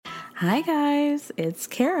Hi guys, it's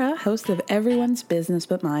Kara, host of Everyone's Business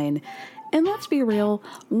But Mine. And let's be real,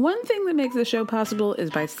 one thing that makes the show possible is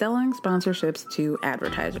by selling sponsorships to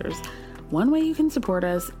advertisers. One way you can support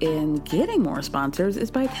us in getting more sponsors is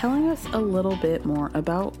by telling us a little bit more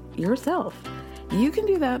about yourself. You can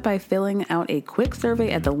do that by filling out a quick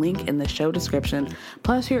survey at the link in the show description.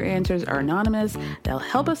 Plus, your answers are anonymous. They'll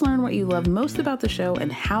help us learn what you love most about the show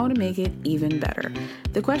and how to make it even better.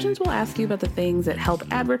 The questions will ask you about the things that help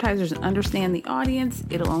advertisers understand the audience.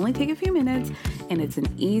 It'll only take a few minutes, and it's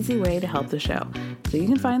an easy way to help the show. So you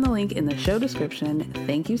can find the link in the show description.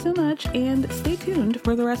 Thank you so much, and stay tuned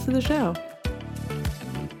for the rest of the show.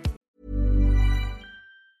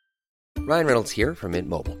 Ryan Reynolds here from Mint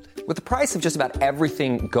Mobile. With the price of just about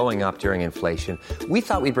everything going up during inflation, we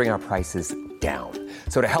thought we'd bring our prices down.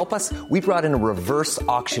 So to help us, we brought in a reverse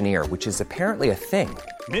auctioneer, which is apparently a thing.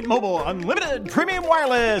 Mint Mobile Unlimited Premium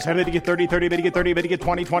Wireless. How to get 30, 30, how to get 30, how to get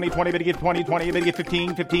 20, 20, 20, how to get 20, 20, how to get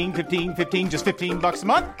 15, 15, 15, 15, just $15 a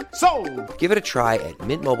month? Sold! Give it a try at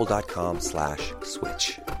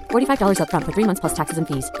mintmobile.com/switch. $45 up front for 3 months plus taxes and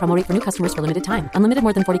fees. Promo rate for new customers for limited time. Unlimited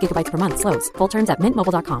more than 40 gigabytes per month. Slows full terms at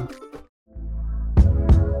mintmobile.com.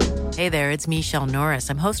 Hey there, it's Michelle Norris.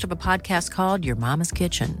 I'm host of a podcast called Your Mama's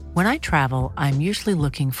Kitchen. When I travel, I'm usually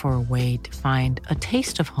looking for a way to find a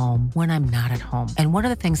taste of home when I'm not at home. And one of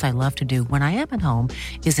the things I love to do when I am at home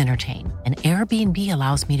is entertain. And Airbnb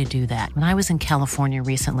allows me to do that. When I was in California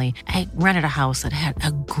recently, I rented a house that had a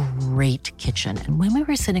great kitchen. And when we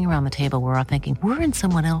were sitting around the table, we were all thinking, we're in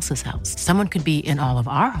someone else's house. Someone could be in all of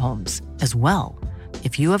our homes as well.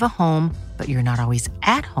 If you have a home, but you're not always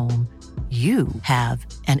at home, you have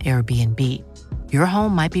an Airbnb. Your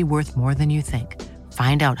home might be worth more than you think.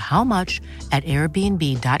 Find out how much at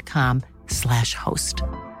airbnb.com/host.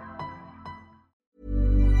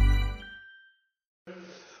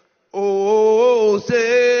 Oh,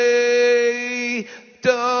 say,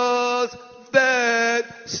 does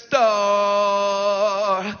that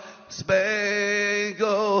star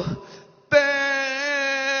spangled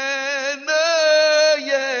banner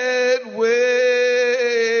yet wave?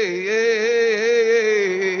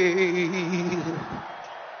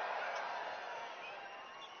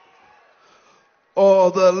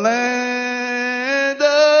 Or the land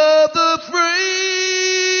of the free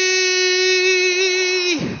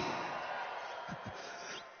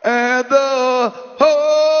and the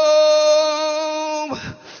home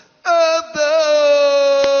of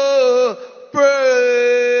the brave,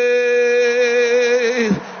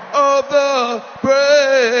 of the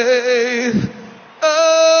brave,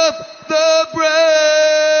 of the brave.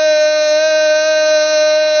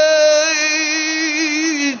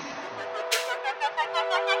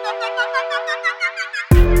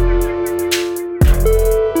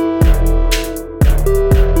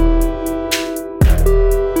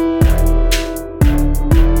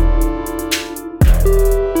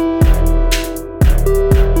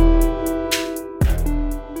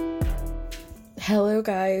 Hello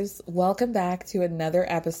guys, welcome back to another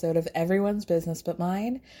episode of Everyone's Business But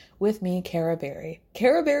Mine with me, Kara Berry.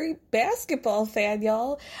 Kara Berry, basketball fan,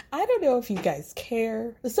 y'all. I don't know if you guys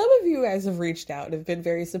care. Some of you guys have reached out and have been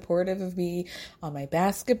very supportive of me on my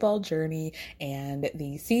basketball journey, and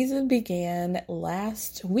the season began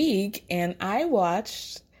last week, and I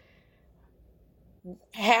watched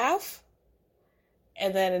half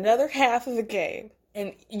and then another half of the game,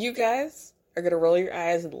 and you guys are going to roll your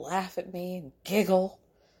eyes and laugh at me and giggle.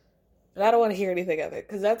 But I don't want to hear anything of it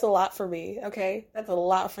because that's a lot for me, okay? That's a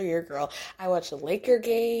lot for your girl. I watched a Laker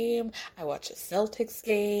game, I watched a Celtics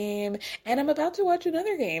game, and I'm about to watch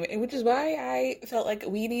another game, which is why I felt like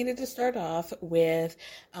we needed to start off with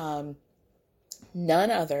none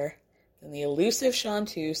other than the elusive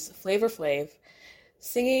Chanteuse, Flavor Flav,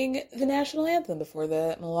 singing the national anthem before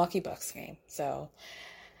the Milwaukee Bucks game. So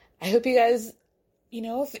I hope you guys,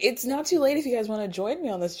 if it's not too late if you guys want to join me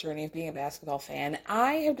on this journey of being a basketball fan.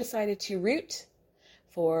 I have decided to root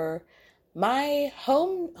for my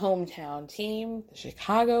hometown team, the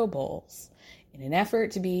Chicago Bulls, in an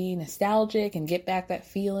effort to be nostalgic and get back that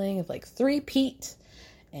feeling of like three-peat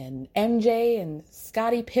and MJ and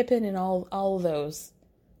Scottie Pippen and all of those.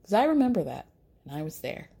 Because I remember that, and I was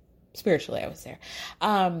there. Spiritually, I was there.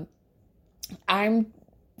 I'm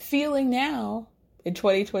feeling now, in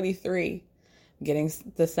 2023, getting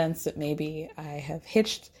the sense that maybe I have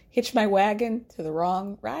hitched my wagon to the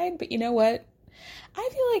wrong ride. But you know what? I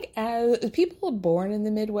feel like as people born in the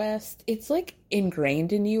Midwest, it's like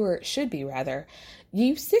ingrained in you, or it should be rather.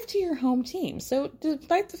 You stick to your home team. So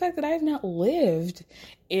despite the fact that I have not lived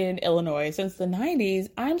in Illinois since the 90s,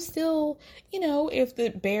 I'm still, if the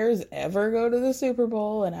Bears ever go to the Super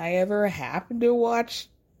Bowl and I ever happen to watch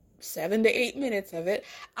 7 to 8 minutes of it,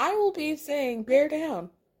 I will be saying bear down.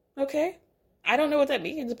 Okay? I don't know what that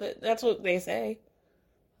means, but that's what they say.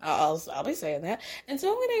 I'll be saying that. And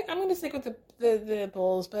so I'm gonna stick with the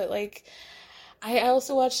Bulls, but like I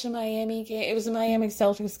also watched a Miami game. It was a Miami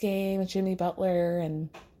Celtics game with Jimmy Butler, and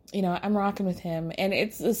you know, I'm rocking with him, and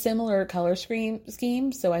it's a similar color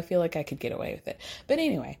scheme, so I feel like I could get away with it. But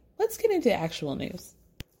anyway, let's get into actual news.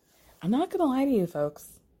 I'm not gonna lie to you folks.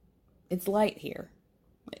 It's light here.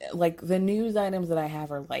 Like, the news items that I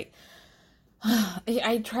have are light.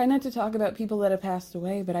 I try not to talk about people that have passed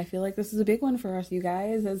away, but I feel like this is a big one for us, you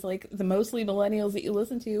guys, as like the mostly millennials that you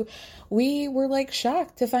listen to. We were like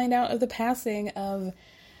shocked to find out of the passing of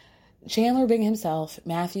Chandler Bing himself,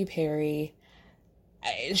 Matthew Perry.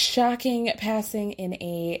 Shocking passing in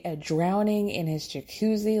a drowning in his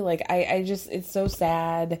jacuzzi. Like, I just, it's so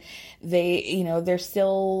sad. There's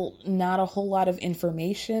still not a whole lot of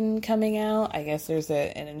information coming out. I guess there's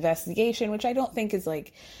an investigation, which I don't think is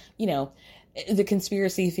like, the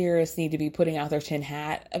conspiracy theorists need to be putting out their tin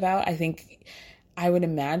hat about. I would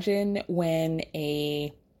imagine when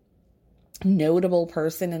a notable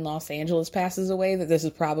person in Los Angeles passes away, that this is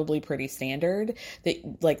probably pretty standard,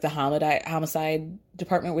 that like the homicide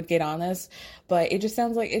department would get on this. But it just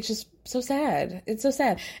sounds like it's just so sad. It's so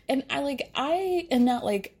sad. And I am not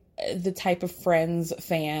like the type of Friends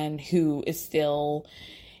fan who is still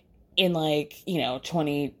in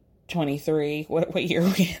 2023, what year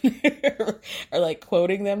are we in? or like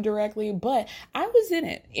quoting them directly, but I was in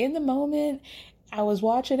it in the moment. I was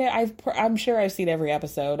watching it. I'm sure I've seen every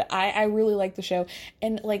episode. I really like the show.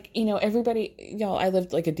 And everybody, I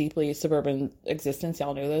lived like a deeply suburban existence.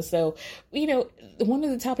 Y'all know this. So, one of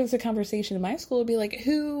the topics of conversation in my school would be like,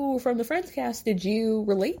 who from the Friends cast did you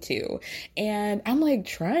relate to? And I'm like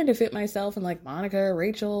trying to fit myself in like Monica,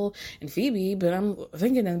 Rachel, and Phoebe, but I'm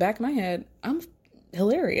thinking in the back of my head, I'm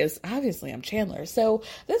hilarious. Obviously, I'm Chandler. So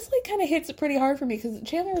this like kind of hits it pretty hard for me because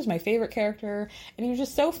Chandler is my favorite character, and he was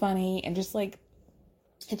just so funny and just like,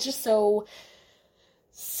 it's just so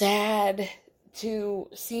sad to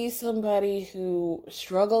see somebody who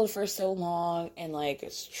struggled for so long and like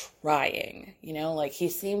is trying, like he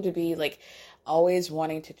seemed to be like always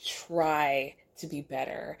wanting to try to be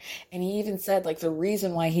better. And he even said like the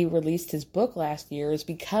reason why he released his book last year is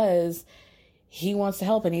because he wants to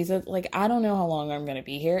help. And he's like, I don't know how long I'm going to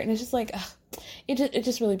be here. And it's just like, it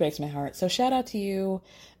just really breaks my heart. So shout out to you,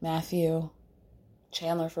 Matthew.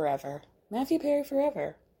 Chandler forever. Matthew Perry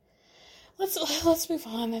forever. Let's move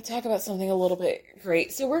on and talk about something a little bit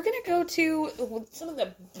great. So we're going to go to some of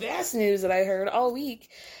the best news that I heard all week.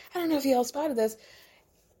 I don't know if you all spotted this.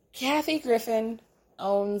 Kathy Griffin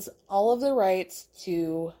owns all of the rights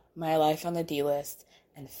to My Life on the D-List.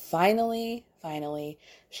 And finally,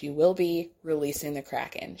 she will be releasing the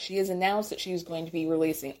Kraken. She has announced that she is going to be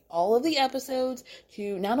releasing all of the episodes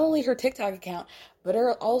to not only her TikTok account, but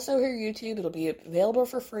also her YouTube. It'll be available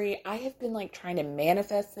for free. I have been like trying to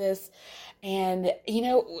manifest this. And,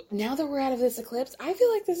 now that we're out of this eclipse, I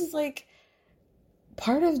feel like this is like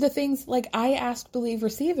part of the things like I ask, believe,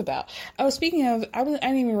 receive about. I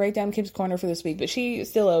didn't even write down Kim's Corner for this week, but she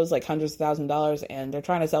still owes like hundreds of $1,000s, and they're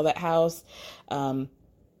trying to sell that house.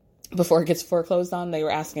 Before it gets foreclosed on. They were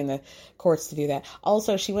asking the courts to do that.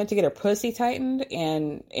 Also, she went to get her pussy tightened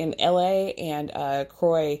in LA, and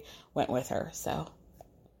Croy went with her. So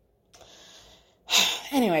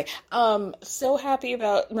anyway, so happy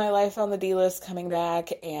about My Life on the D-List coming back,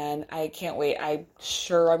 and I can't wait. I'm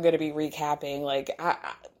sure I'm going to be recapping like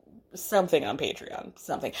something on Patreon,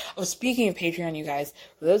 something. Oh, speaking of Patreon, you guys,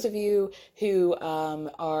 for those of you who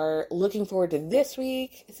are looking forward to this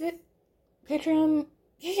week, is it Patreon?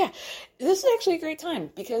 Yeah, this is actually a great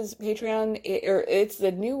time because Patreon, it's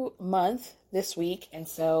the new month this week, and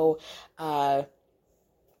so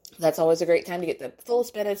that's always a great time to get the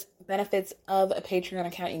fullest benefits of a Patreon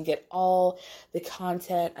account. You can get all the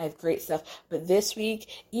content. I have great stuff. But this week,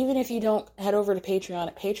 even if you don't head over to Patreon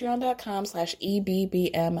at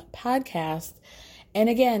patreon.com/EBBM podcast, and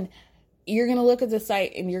again, you're going to look at the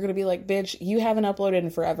site and you're going to be like, bitch, you haven't uploaded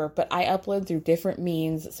in forever, but I upload through different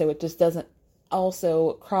means, so it just doesn't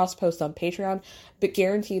also cross post on Patreon, but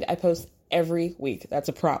guaranteed I post every week. That's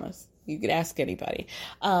a promise. You could ask anybody.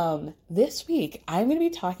 This week, I'm going to be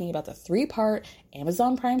talking about the 3-part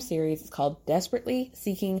Amazon Prime series. It's called Desperately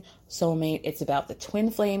Seeking Soulmate. It's about the twin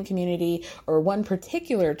flame community, or one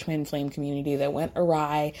particular twin flame community that went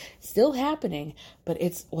awry. Still happening, but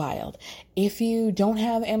it's wild. If you don't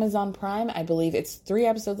have Amazon Prime, I believe it's 3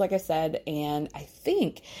 episodes, like I said, and I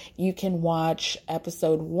think you can watch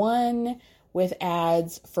episode 1 with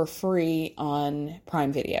ads for free on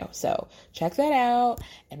Prime Video. So check that out,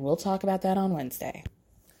 and we'll talk about that on Wednesday.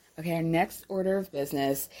 Okay, our next order of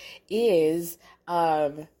business is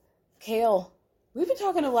Kale. We've been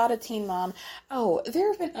talking a lot of Teen Mom. Oh, there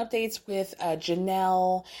have been updates with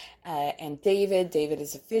Janelle and David. David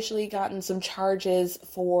has officially gotten some charges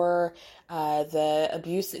for the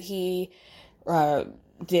abuse that he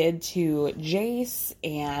did to Jace,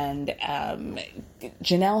 and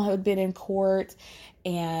Janelle had been in court,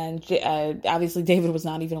 and obviously David was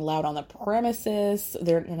not even allowed on the premises.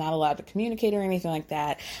 They're not allowed to communicate or anything like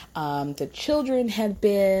that. The children had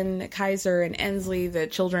been, Kaiser and Ensley, the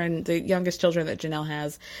youngest children that Janelle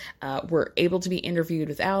has, were able to be interviewed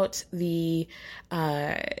without the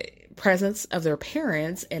presence of their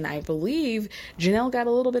parents, and I believe Janelle got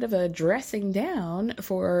a little bit of a dressing down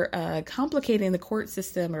for complicating the court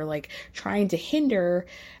system, or like trying to hinder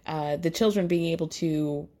the children being able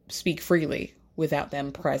to speak freely without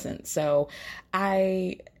them present. So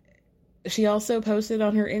she also posted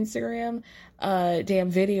on her Instagram a damn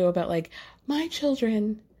video about like, my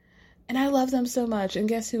children, and I love them so much, and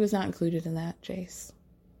guess who was not included in that? Jace.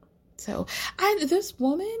 So this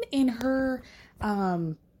woman in her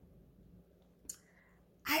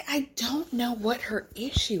I don't know what her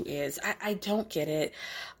issue is. I don't get it.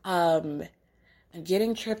 I'm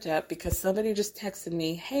getting tripped up because somebody just texted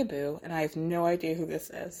me, "Hey, boo," and I have no idea who this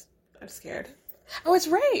is. I'm scared. Oh, it's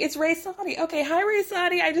Ray. It's Ray Sadi. Okay, hi, Ray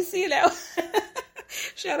Sadi. I just see you now.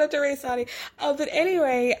 Shout out to Ray Sadi. But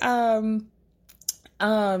anyway,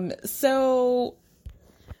 so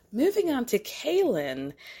moving on to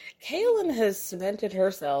Kaylin. Kaylin has cemented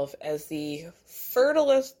herself as the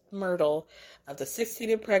fertilest myrtle of the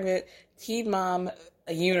 16 and pregnant Teen Mom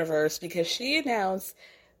universe, because she announced,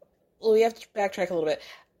 well, we have to backtrack a little bit.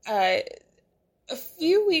 A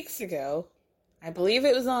few weeks ago, I believe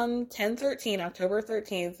it was on October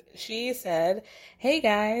 13th, she said, "Hey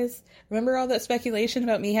guys, remember all that speculation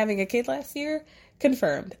about me having a kid last year?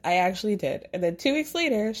 Confirmed. I actually did." And then 2 weeks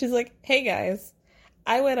later, she's like, "Hey guys,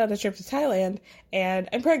 I went on a trip to Thailand and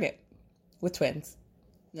I'm pregnant with twins.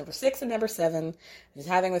 Number 6 and number 7. She's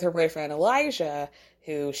having with her boyfriend Elijah,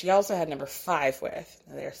 who she also had number 5 with.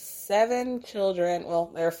 Now, there are 7 children. Well,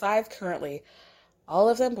 there are 5 currently. All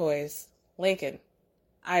of them boys. Lincoln,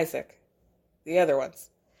 Isaac, the other ones,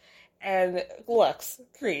 and Lux,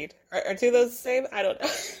 Creed. Are 2 of those the same? I don't know.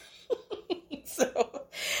 So,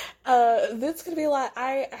 this is going to be a lot.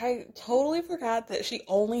 I totally forgot that she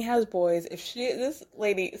only has boys. This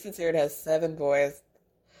lady sits here and has 7 boys.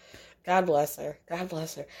 God bless her. God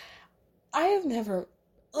bless her. I have never,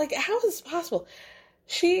 like, how is this possible?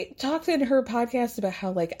 She talked in her podcast about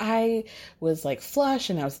how, like, I was, like, flush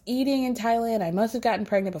and I was eating in Thailand. I must have gotten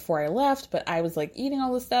pregnant before I left, but I was, like, eating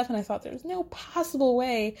all this stuff and I thought there's no possible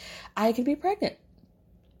way I could be pregnant.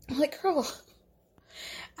 I'm like, girl,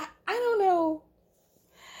 I don't know.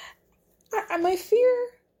 My fear,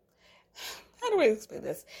 how do I explain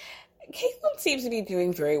this? Caitlin seems to be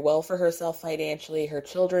doing very well for herself financially. Her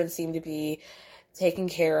children seem to be taken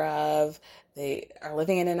care of. They are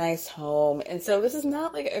living in a nice home. And so this is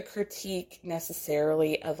not like a critique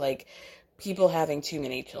necessarily of like people having too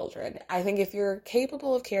many children. I think if you're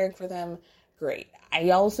capable of caring for them, great. I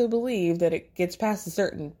also believe that it gets past a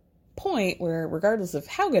certain point where, regardless of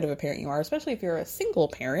how good of a parent you are, especially if you're a single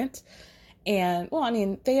parent, and, well, I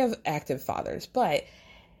mean, they have active fathers, but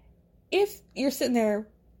if you're sitting there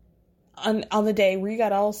on the day where you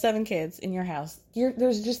got all 7 kids in your house,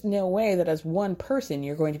 there's just no way that as one person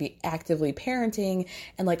you're going to be actively parenting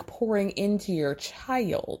and like pouring into your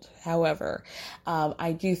child. However,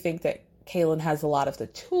 I do think that Kaylin has a lot of the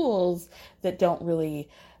tools that don't really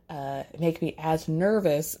make me as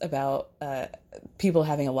nervous about people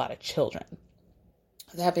having a lot of children.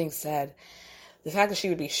 That being said, the fact that she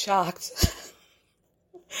would be shocked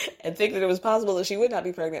and think that it was possible that she would not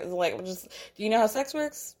be pregnant is like, do you know how sex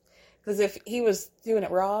works? Because if he was doing it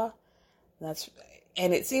raw,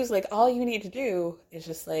 and it seems like all you need to do is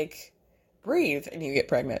just like breathe and you get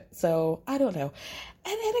pregnant. So I don't know.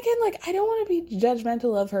 And again, like, I don't want to be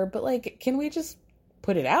judgmental of her, but like, can we just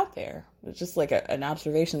put it out there? It's just like an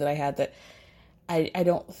observation that I had, that I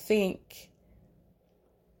don't think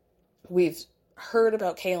we've heard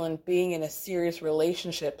about Kaylin being in a serious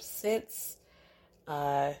relationship since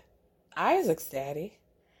Isaac's daddy.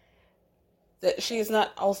 That she has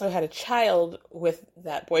not also had a child with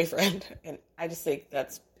that boyfriend. And I just think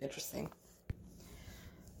that's interesting.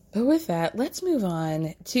 But with that, let's move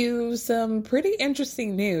on to some pretty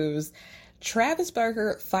interesting news. Travis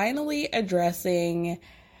Barker finally addressing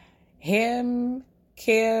him,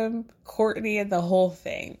 Kim, Courtney, and the whole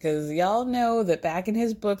thing. Because y'all know that back in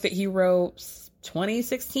his book that he wrote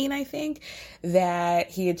 2016, I think,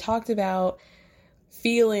 that he had talked about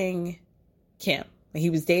feeling Kim. He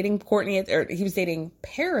was dating he was dating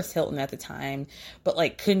Paris Hilton at the time, but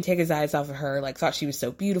like couldn't take his eyes off of her, like thought she was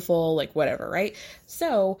so beautiful, like whatever, right?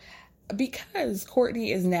 So because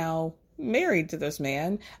Kourtney is now married to this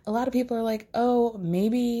man, a lot of people are like, oh,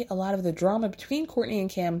 maybe a lot of the drama between Kourtney and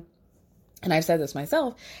Kim, and I've said this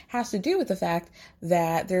myself, has to do with the fact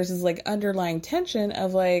that there's this like underlying tension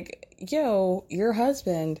of like, yo, your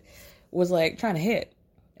husband was like trying to hit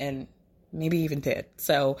and maybe even did.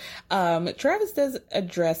 So Travis does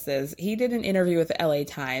address this. He did an interview with the LA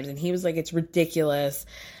Times and he was like, it's ridiculous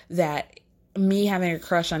that me having a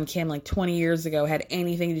crush on Kim like 20 years ago had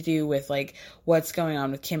anything to do with like what's going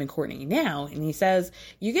on with Kim and Kourtney now. And he says,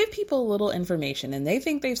 you give people a little information and they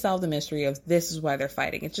think they've solved the mystery of this is why they're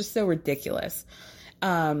fighting. It's just so ridiculous.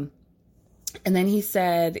 And then he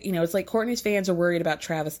said, you know, it's like Kourtney's fans are worried about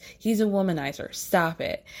Travis. He's a womanizer. Stop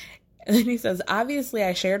it. And then he says, obviously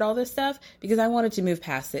I shared all this stuff because I wanted to move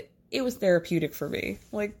past it. It was therapeutic for me.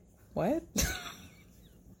 Like, what?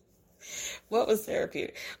 What was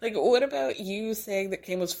therapeutic? Like, what about you saying that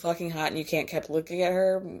Kim was fucking hot and you can't keep looking at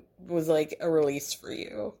her was like a release for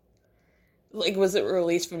you? Like, was it a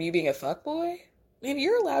release from you being a fuckboy? I mean,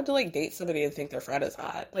 you're allowed to like date somebody and think their friend is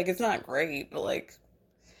hot. Like, it's not great, but like,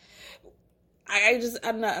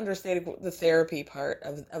 I'm not understanding the therapy part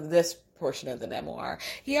of this portion of the memoir.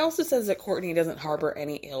 He also says that Kourtney doesn't harbor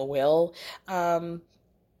any ill will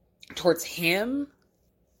towards him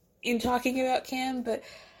in talking about Kim, but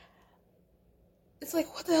it's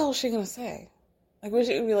like, what the hell is she gonna say? Like, was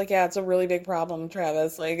she gonna be like, yeah, it's a really big problem,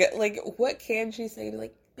 Travis? Like, what can she say?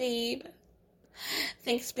 Like, babe,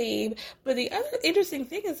 thanks, babe. But the other interesting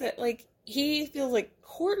thing is that, like, he feels like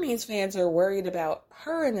Kourtney's fans are worried about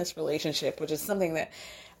her in this relationship, which is something that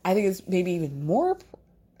I think is maybe even more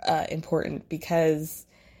important because,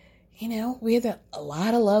 you know, we had a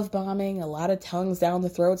lot of love bombing, a lot of tongues down the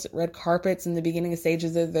throats at red carpets in the beginning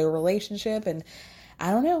stages of their relationship. And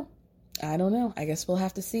I don't know. I guess we'll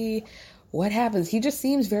have to see what happens. He just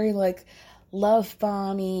seems very like love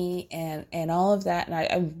bomby and all of that. And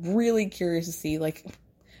I'm really curious to see like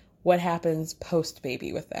what happens post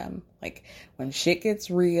baby with them. Like when shit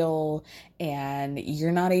gets real and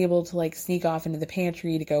you're not able to like sneak off into the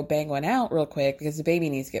pantry to go bang one out real quick because the baby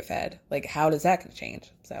needs to get fed. Like, how does that gonna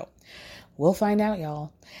change? So we'll find out,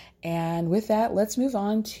 y'all. And with that, let's move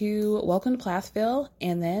on to Welcome to Plathville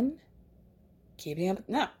and then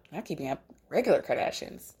not keeping up, regular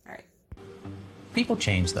Kardashians. All right. People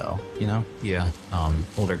change though, you know? Yeah.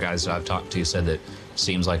 Older guys that I've talked to said that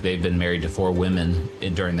seems like they've been married to 4 women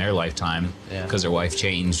during their lifetime because their wife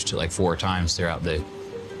changed like 4 times throughout the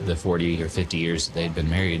 40 or 50 years that they'd been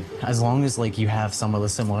married. As long as like you have some of the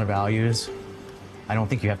similar values, I don't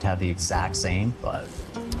think you have to have the exact same, but...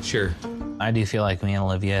 Sure. I do feel like me and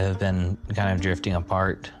Olivia have been kind of drifting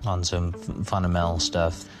apart on some fundamental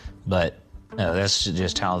stuff, but no, that's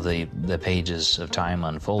just how the pages of time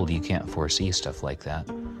unfold. You can't foresee stuff like that.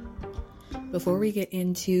 Before we get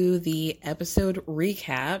into the episode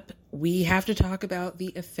recap, we have to talk about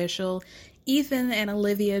the official Ethan and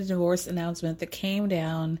Olivia divorce announcement that came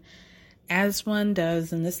down, as one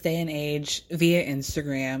does in this day and age, via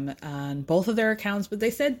Instagram on both of their accounts, but they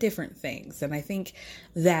said different things. And I think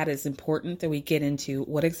that is important that we get into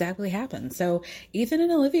what exactly happened. So Ethan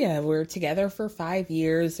and Olivia were together for 5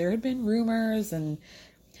 years. There had been rumors and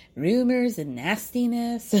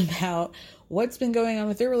nastiness about what's been going on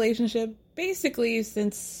with their relationship basically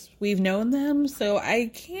since we've known them. So I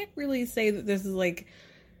can't really say that this is like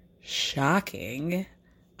shocking.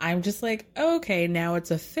 I'm just like, okay, now it's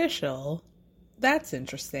official. That's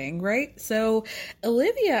interesting, right? So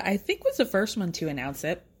Olivia, I think, was the first one to announce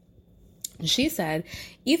it. She said,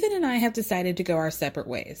 Ethan and I have decided to go our separate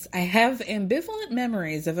ways. I have ambivalent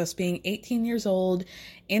memories of us being 18 years old,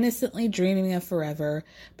 innocently dreaming of forever,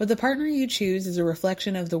 but the partner you choose is a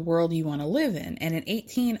reflection of the world you want to live in. And at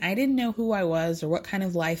 18, I didn't know who I was or what kind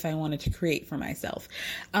of life I wanted to create for myself.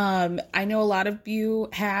 I know a lot of you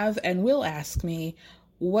have and will ask me,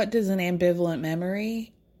 what does an ambivalent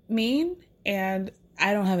memory mean? And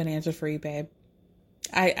I don't have an answer for you, babe.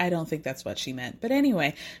 I don't think that's what she meant. But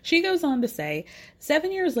anyway, she goes on to say,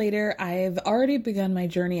 7 years later, I've already begun my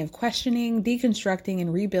journey of questioning, deconstructing,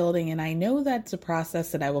 and rebuilding, and I know that's a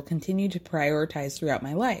process that I will continue to prioritize throughout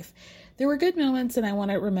my life. There were good moments, and I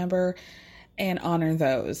want to remember and honor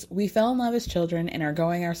those. We fell in love as children and are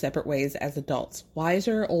going our separate ways as adults,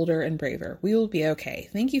 wiser, older, and braver. We will be okay.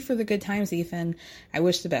 Thank you for the good times, Ethan. I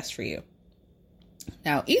wish the best for you.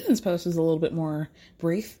 Now, Ethan's post was a little bit more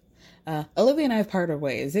brief. Olivia and I have parted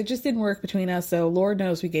ways. It just didn't work between us, so Lord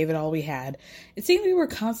knows we gave it all we had. It seemed we were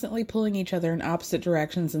constantly pulling each other in opposite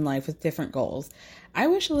directions in life with different goals. I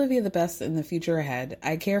wish Olivia the best in the future ahead.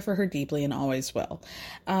 I care for her deeply and always will.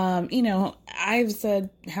 I've said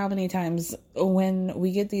how many times when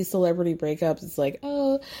we get these celebrity breakups, it's like,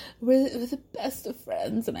 oh, we're the best of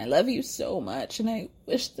friends and I love you so much and I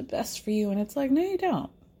wish the best for you. And it's like, no, you don't.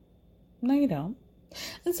 No, you don't.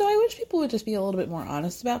 And so I wish people would just be a little bit more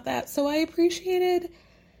honest about that. So I appreciated,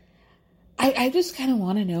 I just kind of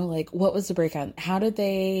want to know, like, what was the breakout? How did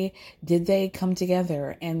they come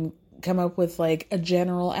together and come up with like a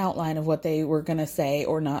general outline of what they were going to say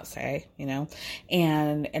or not say,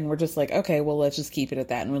 and we're just like, okay, well, let's just keep it at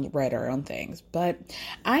that and we'll write our own things. But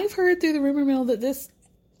I've heard through the rumor mill that this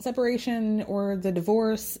separation or the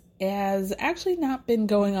divorce has actually not been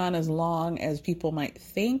going on as long as people might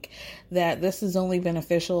think, that this has only been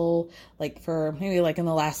official like for maybe like in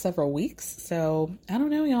the last several weeks. So I don't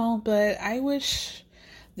know, y'all, but I wish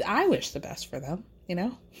the best for them,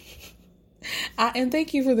 and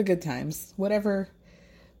thank you for the good times, wherever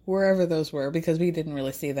those were, because we didn't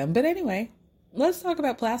really see them. But anyway, let's talk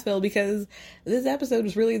about Plathville, because this episode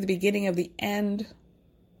was really the beginning of the end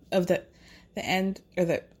of the end, or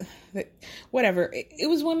the whatever. It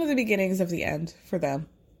was one of the beginnings of the end for them.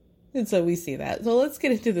 And so we see that. So let's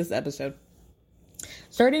get into this episode.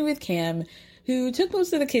 Starting with Kim, who took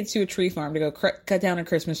most of the kids to a tree farm to go cut down a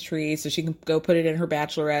Christmas tree so she can go put it in her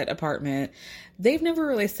bachelorette apartment. They've never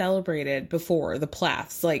really celebrated before, the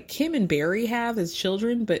Plaths. Like, Kim and Barry have as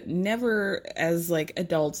children, but never as, like,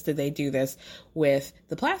 adults did they do this with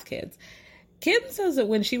the Plath kids. Kim says that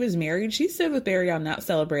when she was married, she stood with Barry on not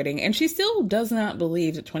celebrating, and she still does not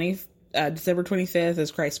believe that December 25th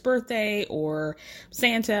is Christ's birthday or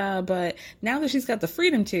Santa, but now that she's got the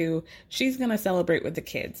freedom to, she's going to celebrate with the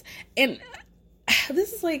kids. And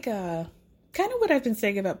this is like kind of what I've been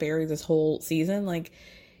saying about Barry this whole season. Like,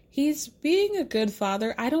 he's being a good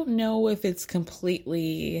father. I don't know if it's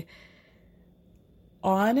completely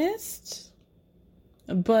honest,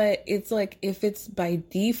 but it's like, if it's by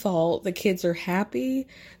default, the kids are happy,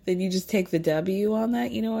 then you just take the W on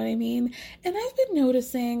that. You know what I mean? And I've been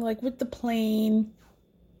noticing, like, with the plane,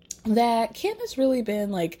 that Kim has really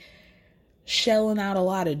been, like, shelling out a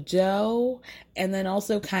lot of dough, and then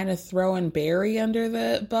also kind of throwing Barry under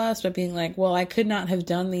the bus by being like, well, I could not have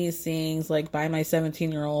done these things, like buy my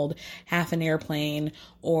 17-year-old half an airplane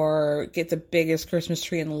or get the biggest Christmas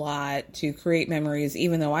tree in the lot to create memories,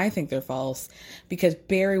 even though I think they're false, because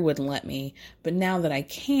Barry wouldn't let me. But now that I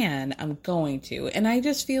can, I'm going to. And I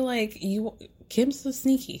just feel like Kim's so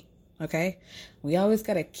sneaky, okay? We always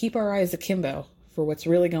got to keep our eyes akimbo for what's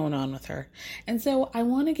really going on with her. And so I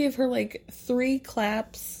want to give her like 3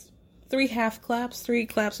 claps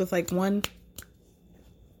with like one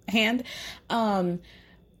hand.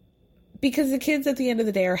 Because the kids at the end of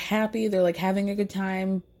the day are happy. They're like having a good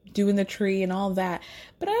time doing the tree and all that.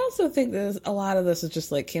 But I also think a lot of this is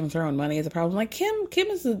just like Kim throwing money as a problem. Like, Kim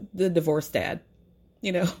is the divorced dad,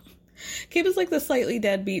 Kim is like the slightly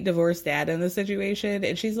deadbeat divorced dad in this situation,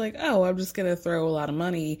 and she's like, oh, I'm just gonna throw a lot of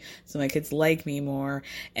money so my kids like me more,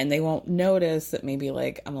 and they won't notice that maybe,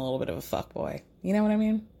 like, I'm a little bit of a fuckboy. You know what I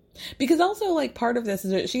mean? Because also, like, part of this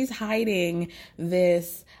is that she's hiding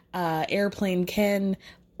this airplane Ken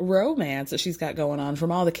romance that she's got going on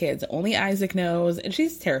from all the kids. Only Isaac knows, and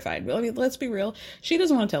she's terrified. I mean, let's be real. She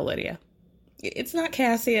doesn't want to tell Lydia. It's not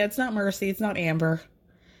Cassia, it's not Mercy, it's not Amber.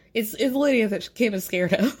 It's Lydia that Kim is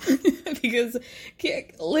scared of, because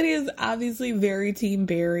Lydia's obviously very team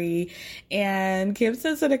Barry, and Kim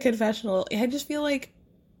says in a confessional, I just feel like,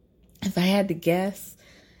 if I had to guess,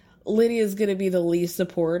 Lydia's going to be the least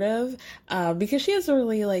supportive, because she has a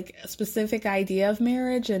really, like, specific idea of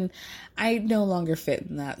marriage, and I no longer fit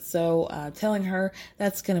in that. So telling her,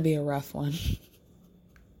 that's going to be a rough one.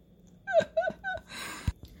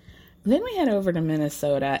 Then we head over to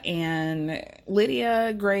Minnesota, and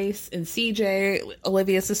Lydia, Grace, and CJ,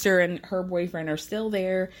 Olivia's sister, and her boyfriend are still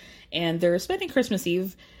there, and they're spending Christmas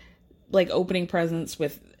Eve, like, opening presents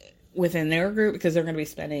within their group, because they're going to be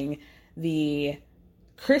spending the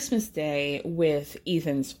Christmas Day with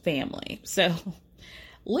Ethan's family. So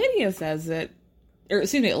Olivia says that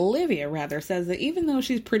even though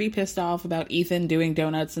she's pretty pissed off about Ethan doing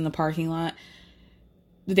donuts in the parking lot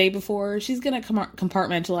the day before, she's going to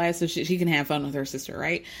compartmentalize so she can have fun with her sister,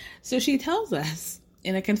 right? So she tells us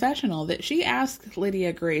in a confessional that she asked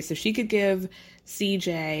Lydia Grace if she could give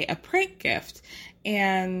CJ a prank gift,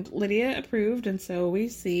 and Lydia approved, and so we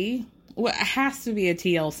see what has to be a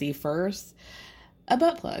TLC first, a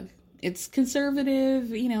butt plug. It's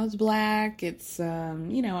conservative, it's black. It's,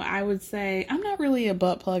 I would say I'm not really a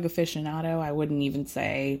butt plug aficionado. I wouldn't even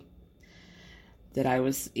say that I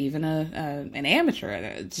was even an amateur at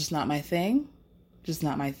it. It's just not my thing. Just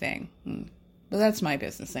not my thing. But that's my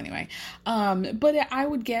business anyway. But I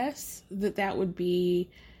would guess that would be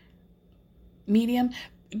medium.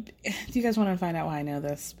 Do you guys want to find out why I know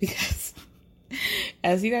this? Because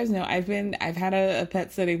as you guys know, I've had a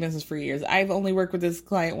pet sitting business for years. I've only worked with this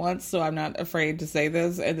client once, so I'm not afraid to say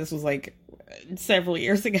this. And this was like several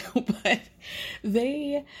years ago, but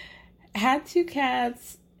they had 2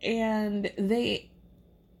 cats, and they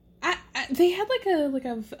had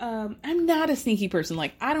I'm not a sneaky person.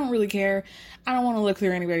 Like, I don't really care. I don't want to look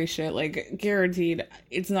through anybody's shit. Like, guaranteed,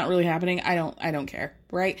 it's not really happening. I don't care,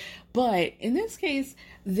 right? But in this case,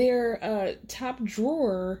 their top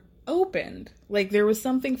drawer opened. Like, there was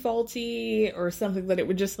something faulty or something that it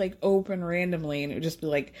would just like open randomly, and it would just be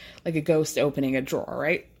like a ghost opening a drawer,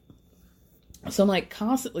 right? So I'm like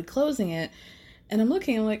constantly closing it, and I'm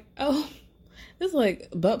looking, I'm like, oh, this is like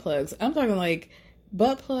butt plugs. I'm talking like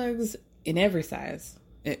butt plugs in every size.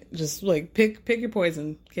 Just like pick your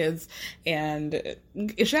poison, kids, and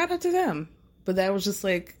shout out to them. But that was just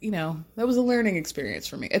like, that was a learning experience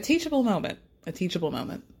for me, a teachable moment.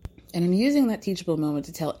 And I'm using that teachable moment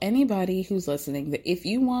to tell anybody who's listening that if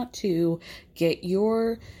you want to get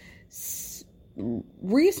your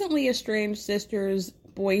recently estranged sister's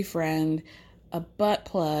boyfriend a butt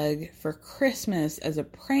plug for Christmas as a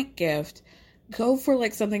prank gift, go for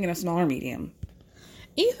like something in a smaller medium.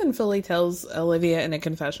 Ethan fully tells Olivia in a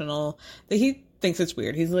confessional that he thinks it's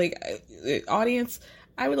weird. He's like, audience,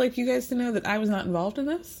 I would like you guys to know that I was not involved in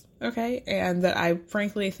this, okay? And that I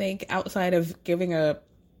frankly think outside of giving a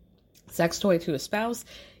sex toy to a spouse,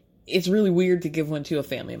 it's really weird to give one to a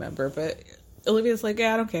family member. But Olivia's like,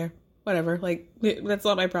 yeah, I don't care. Whatever. Like, that's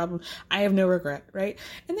not my problem. I have no regret, right?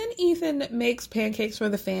 And then Ethan makes pancakes for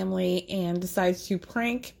the family and decides to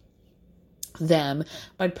prank them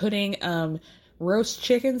by putting roast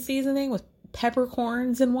chicken seasoning with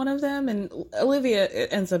peppercorns in one of them, and Olivia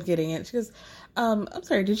ends up getting it. She goes, I'm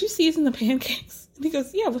sorry, did you season the pancakes? And he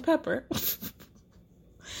goes, yeah, with pepper.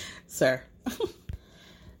 Sir.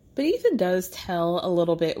 But Ethan does tell a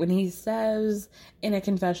little bit when he says in a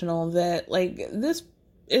confessional that, like, this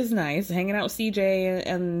is nice, hanging out with CJ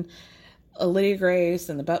and Lydia Grace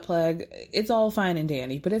and the butt plug, it's all fine and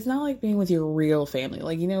dandy, but it's not like being with your real family.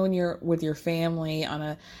 Like, when you're with your family on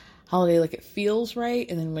a holiday, like, it feels right,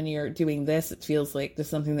 and then when you're doing this, it feels like there's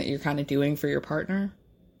something that you're kind of doing for your partner.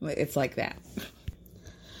 It's like that.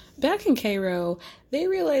 Back in Cairo, they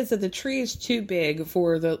realize that the tree is too big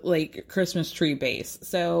for the, like, Christmas tree base.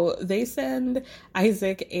 So they send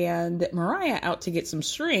Isaac and Mariah out to get some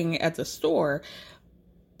string at the store.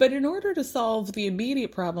 But in order to solve the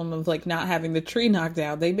immediate problem of, like, not having the tree knocked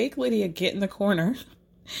down, they make Lydia get in the corner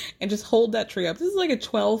and just hold that tree up. This is like a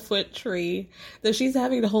 12-foot tree that she's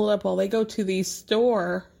having to hold up while they go to the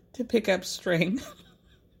store to pick up string.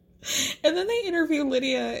 And then they interview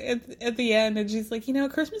Lydia at the end, and she's like,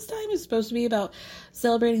 Christmas time is supposed to be about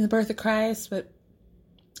celebrating the birth of Christ, but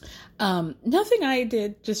nothing I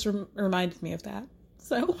did just reminded me of that.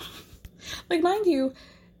 So, like, mind you,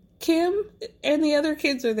 Kim and the other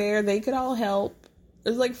kids are there. They could all help.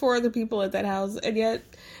 There's like 4 other people at that house, and yet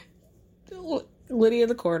Lydia in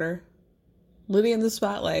the corner, Lydia in the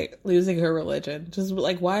spotlight, losing her religion. Just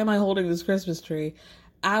like, why am I holding this Christmas tree?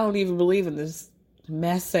 I don't even believe in this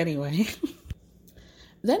mess anyway.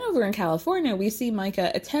 Then over in California, we see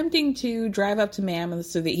Micah attempting to drive up to Mammoth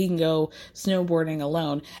so that he can go snowboarding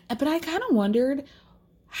alone. But I kind of wondered,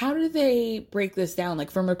 how do they break this down?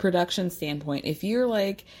 Like, from a production standpoint, if you're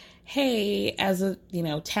like, hey, as a,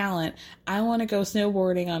 talent, I want to go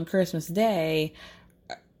snowboarding on Christmas Day,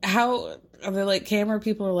 how are they, like, camera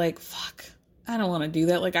people are like, fuck, I don't want to do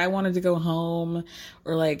that. Like, I wanted to go home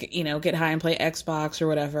or, like, get high and play Xbox or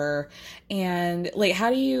whatever. And, like, how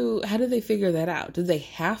do they figure that out? Do they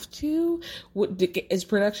have to? Is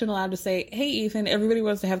production allowed to say, hey, Ethan, everybody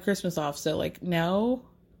wants to have Christmas off, so, like, no?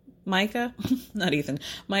 Micah? Not Ethan.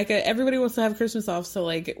 Micah, everybody wants to have Christmas off, so,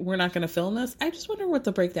 like, we're not going to film this? I just wonder what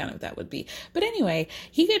the breakdown of that would be. But anyway,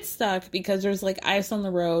 he gets stuck because there's, like, ice on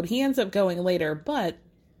the road. He ends up going later, but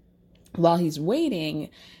while he's waiting,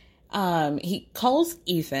 he calls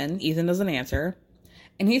Ethan. Ethan doesn't answer.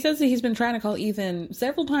 And he says that he's been trying to call Ethan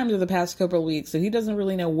several times over the past couple of weeks, so he doesn't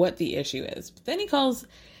really know what the issue is. But then he calls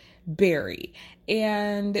Barry,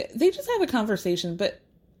 and they just have a conversation, but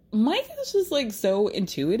Mike is just, like, so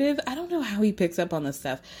intuitive. I don't know how he picks up on this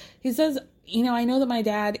stuff. He says, I know that my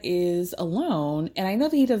dad is alone, and I know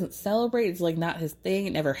that he doesn't celebrate. It's, like, not his thing.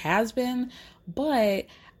 It never has been. But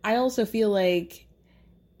I also feel like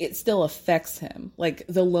it still affects him, like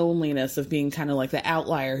the loneliness of being kind of like the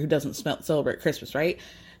outlier who doesn't celebrate Christmas, right?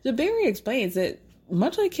 So Barry explains that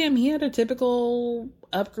much like him, he had a typical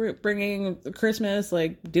upbringing, Christmas,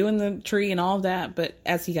 like doing the tree and all of that. But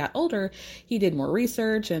as he got older, he did more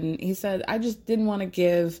research, and he said, I just didn't want to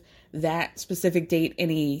give that specific date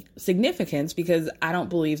any significance because I don't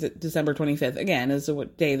believe that December 25th, again, is the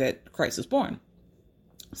day that Christ was born.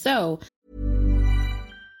 So.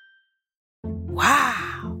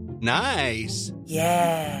 Wow. Nice.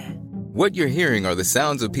 Yeah. What you're hearing are the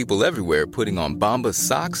sounds of people everywhere putting on Bombas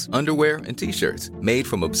socks, underwear, and T-shirts made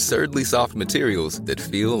from absurdly soft materials that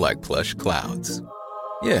feel like plush clouds.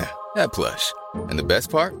 Yeah, that plush. And the best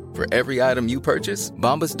part? For every item you purchase,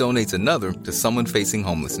 Bombas donates another to someone facing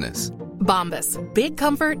homelessness. Bombas. Big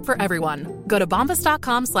comfort for everyone. Go to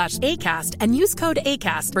bombas.com/ACAST and use code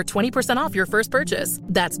ACAST for 20% off your first purchase.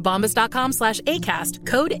 That's bombas.com/ACAST.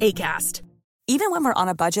 Code ACAST. Even when we're on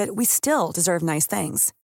a budget, we still deserve nice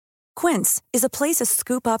things. Quince is a place to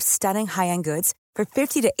scoop up stunning high-end goods for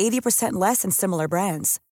 50 to 80% less than similar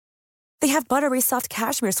brands. They have buttery soft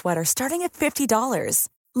cashmere sweaters starting at $50,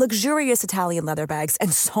 luxurious Italian leather bags,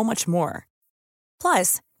 and so much more.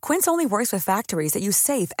 Plus, Quince only works with factories that use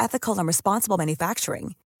safe, ethical, and responsible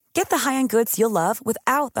manufacturing. Get the high-end goods you'll love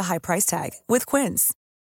without the high price tag with Quince.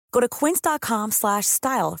 Go to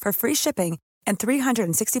quince.com/style for free shipping and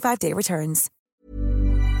 365-day returns.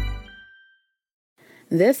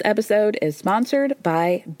 This episode is sponsored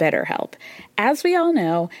by BetterHelp. As we all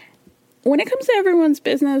know, when it comes to everyone's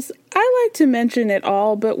business, I like to mention it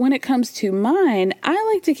all, but when it comes to mine,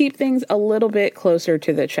 I like to keep things a little bit closer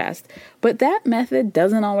to the chest. But that method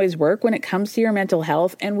doesn't always work when it comes to your mental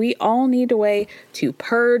health, and we all need a way to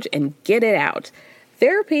purge and get it out.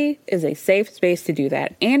 Therapy is a safe space to do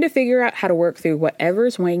that and to figure out how to work through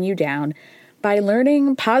whatever's weighing you down by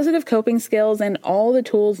learning positive coping skills and all the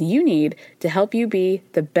tools you need to help you be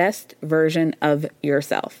the best version of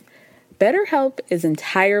yourself. BetterHelp is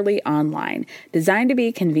entirely online, designed to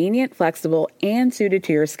be convenient, flexible, and suited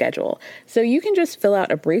to your schedule. So you can just fill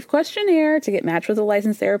out a brief questionnaire to get matched with a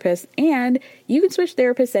licensed therapist, and you can switch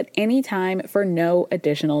therapists at any time for no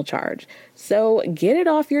additional charge. So get it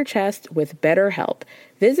off your chest with BetterHelp.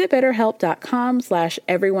 Visit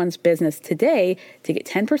BetterHelp.com/everyone'sbusiness today to get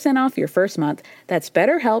 10% off your first month. That's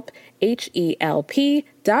BetterHelp,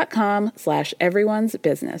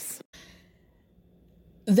 HELP.com/everyone'sbusiness.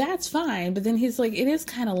 That's fine, but then he's like, it is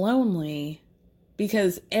kind of lonely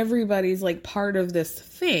because everybody's like part of this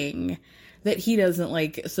thing that he doesn't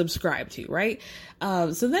like subscribe to, right?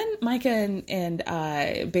 So then Micah and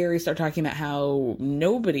Barry start talking about how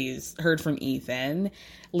nobody's heard from Ethan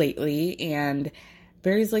lately, and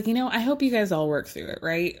Barry's like, I hope you guys all work through it,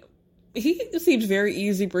 right? He seems very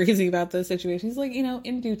easy breezy about the situation. He's like,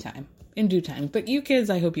 in due time. But you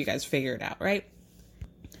kids, I hope you guys figure it out, right?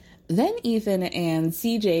 Then Ethan and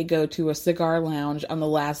CJ go to a cigar lounge on the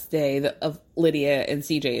last day of Lydia and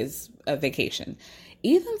CJ's vacation.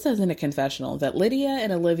 Ethan says in a confessional that Lydia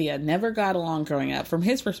and Olivia never got along growing up from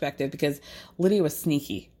his perspective because Lydia was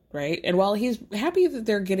sneaky, right? And while he's happy that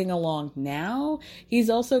they're getting along now, he's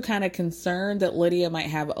also kind of concerned that Lydia might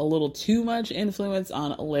have a little too much influence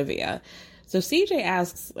on Olivia. So CJ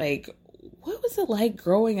asks, like, what was it like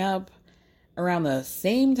growing up around the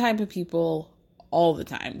same type of people all the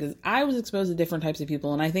time? Because I was exposed to different types of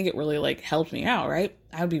people, and I think it really like helped me out, right?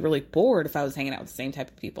 I would be really bored if I was hanging out with the same type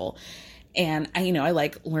of people. And I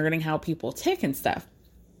like learning how people tick and stuff.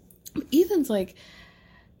 Ethan's like,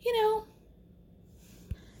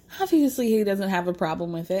 obviously he doesn't have a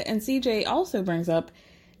problem with it. And CJ also brings up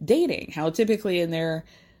dating, how typically in their,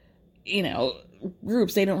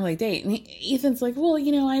 groups, they don't really date. And Ethan's like, well,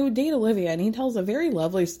 I would date Olivia. And he tells a very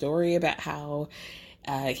lovely story about how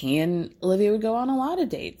he and Olivia would go on a lot of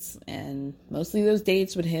dates, and mostly those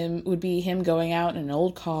dates would be him going out in an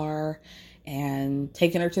old car and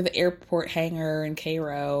taking her to the airport hangar in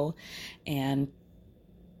Cairo and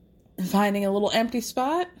finding a little empty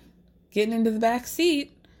spot, getting into the back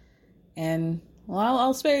seat, and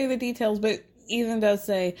I'll spare you the details, but Ethan does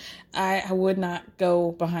say, I would not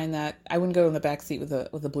go behind that. I wouldn't go in the back seat with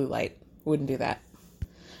a blue light. Wouldn't do that. I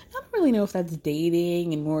don't really know if that's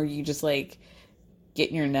dating and more you just like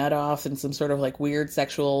getting your nut off in some sort of like weird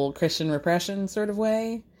sexual Christian repression sort of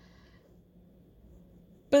way.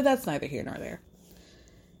 But that's neither here nor there.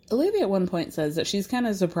 Olivia at one point says that she's kind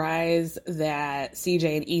of surprised that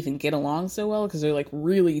CJ and Ethan get along so well because they're like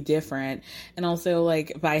really different. And also,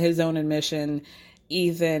 like, by his own admission,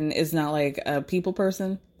 Ethan is not like a people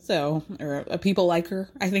person. So, or a people liker,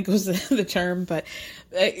 I think was the term. But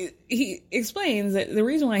he explains that the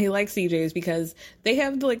reason why he likes CJ is because they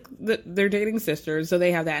have like they're dating sisters, so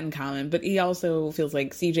they have that in common. But he also feels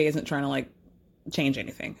like CJ isn't trying to like change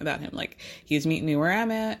anything about him. Like, he's meeting me where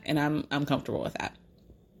I'm at, and I'm comfortable with that.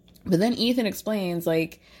 But then Ethan explains,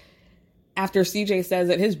 like, after CJ says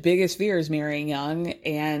that his biggest fear is marrying young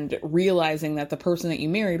and realizing that the person that you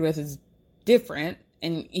married with is different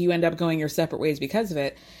and you end up going your separate ways because of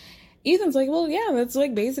it, Ethan's like, well, yeah, that's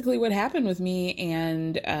like basically what happened with me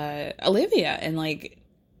and Olivia. And like,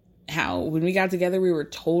 how when we got together, we were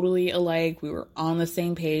totally alike. We were on the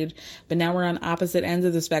same page, but now we're on opposite ends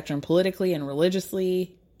of the spectrum politically and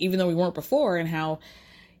religiously, even though we weren't before. And how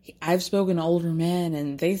I've spoken to older men,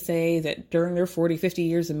 and they say that during their 40, 50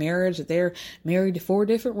 years of marriage that they're married to 4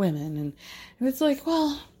 different women. And it's like,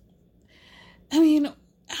 well, I mean,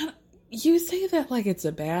 you say that like it's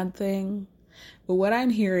a bad thing, but what I'm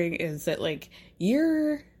hearing is that like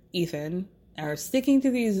you're, Ethan, are sticking to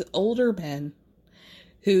these older men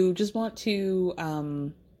who just want to,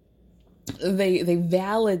 they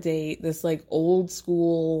validate this like old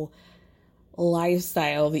school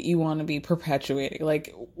lifestyle that you want to be perpetuating.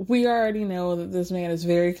 Like, we already know that this man is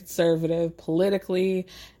very conservative politically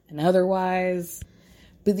and otherwise,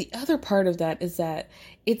 but the other part of that is that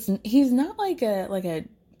he's not like a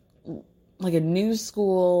new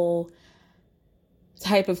school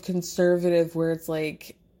type of conservative where it's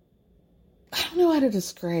like, I don't know how to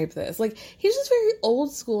describe this. Like, he's just very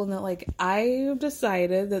old school in that, like, I've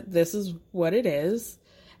decided that this is what it is,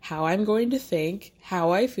 how I'm going to think,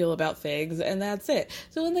 how I feel about things, and that's it.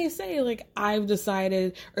 So when they say, like, I've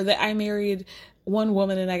decided, or that I married one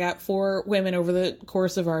woman and I got 4 women over the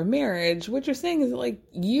course of our marriage, what you're saying is that, like,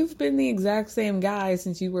 you've been the exact same guy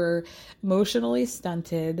since you were emotionally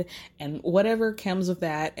stunted and whatever comes with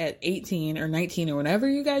that at 18 or 19 or whenever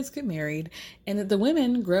you guys get married, and that the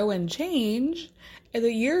women grow and change, and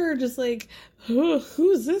that you're just like,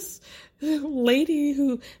 who's this lady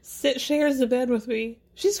who shares the bed with me?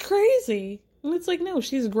 She's crazy. And it's like, no,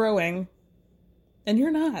 she's growing. And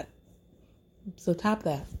you're not. So top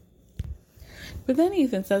that. But then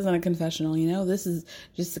Ethan says in a confessional, you know, this is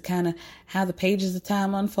just the kind of how the pages of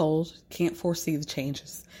time unfold. Can't foresee the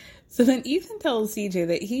changes. So then Ethan tells CJ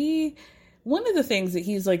that one of the things that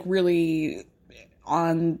he's like really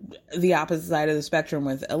on the opposite side of the spectrum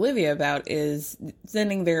with Olivia about is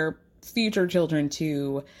sending their future children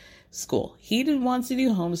to school. He wants to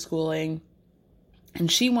do homeschooling,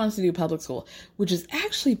 and she wants to do public school, which is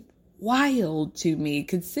actually wild to me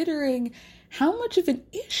considering how much of an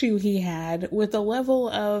issue he had with the level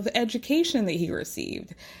of education that he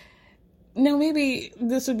received. Now, maybe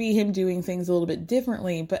this would be him doing things a little bit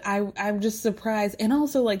differently, but I'm just surprised. And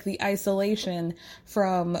also, like, the isolation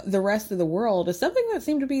from the rest of the world is something that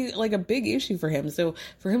seemed to be, like, a big issue for him. So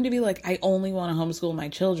for him to be like, I only want to homeschool my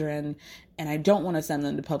children, and I don't want to send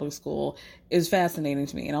them to public school, is fascinating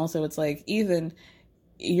to me. And also, it's like, Ethan,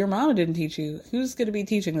 your mama didn't teach you. Who's going to be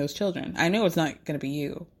teaching those children? I know it's not going to be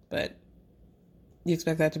you, but you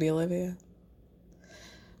expect that to be Olivia?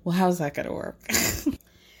 Well, how's that going to work?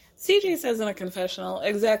 CJ says in a confessional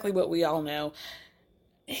exactly what we all know.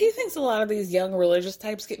 He thinks a lot of these young religious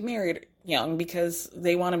types get married young because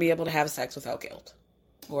they want to be able to have sex without guilt.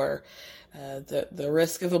 Or the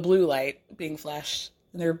risk of a blue light being flashed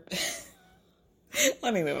in their...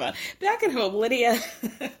 Let me move on. Back at home, Lydia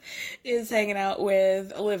is hanging out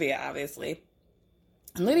with Olivia, obviously.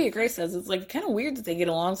 And Lydia Grace says it's like kind of weird that they get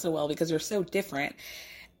along so well because they're so different.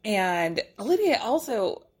 And Lydia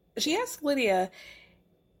also, she asked Lydia,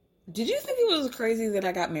 did you think it was crazy that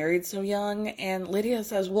I got married so young? And Lydia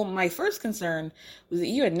says, well, my first concern was that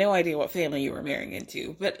you had no idea what family you were marrying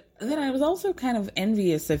into. But then I was also kind of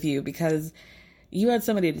envious of you because you had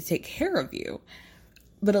somebody to take care of you.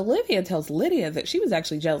 But Olivia tells Lydia that she was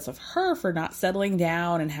actually jealous of her for not settling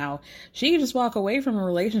down and how she could just walk away from a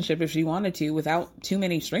relationship if she wanted to without too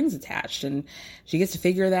many strings attached. And she gets to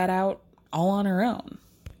figure that out all on her own.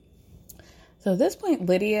 So at this point,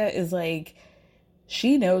 Lydia is like,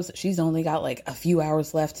 she knows that she's only got like a few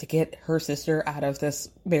hours left to get her sister out of this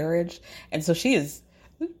marriage. And so she has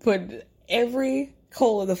put every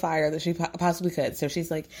coal in the fire that she possibly could. So she's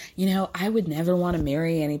like, you know, I would never want to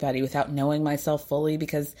marry anybody without knowing myself fully,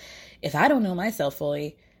 because if I don't know myself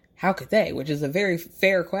fully, how could they? Which is a very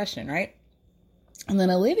fair question, right? And then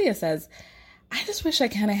Olivia says, I just wish I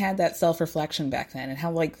kind of had that self-reflection back then, and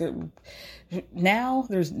how like now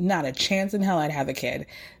there's not a chance in hell I'd have a kid.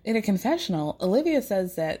 In a confessional, Olivia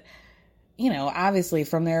says that, you know, obviously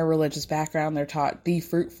from their religious background, they're taught be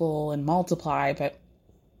fruitful and multiply, but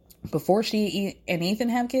before she and Ethan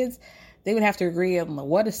have kids, they would have to agree on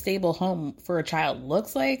what a stable home for a child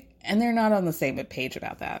looks like, and they're not on the same page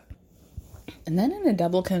about that. And then in a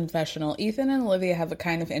double confessional, Ethan and Olivia have a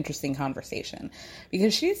kind of interesting conversation,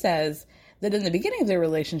 because she says that in the beginning of their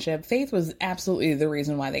relationship, Faith was absolutely the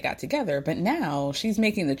reason why they got together, but now she's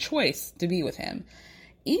making the choice to be with him.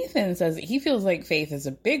 Ethan says that he feels like Faith is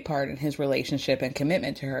a big part in his relationship and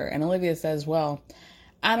commitment to her, and Olivia says, well,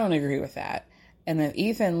 I don't agree with that. And then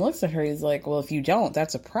Ethan looks at her, he's like, well, if you don't,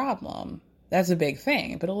 that's a problem. That's a big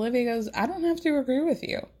thing. But Olivia goes, I don't have to agree with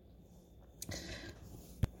you.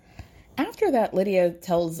 After that, Lydia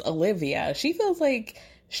tells Olivia she feels like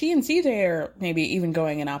she and CJ are maybe even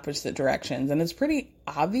going in opposite directions. And it's pretty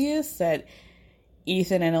obvious that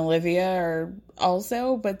Ethan and Olivia are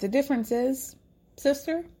also, but the difference is,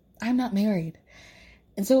 sister, I'm not married.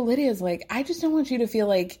 And so Lydia's like, I just don't want you to feel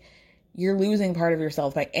like you're losing part of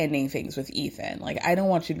yourself by ending things with Ethan. Like, I don't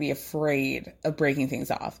want you to be afraid of breaking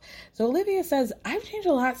things off. So Olivia says, I've changed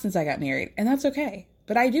a lot since I got married, and that's okay.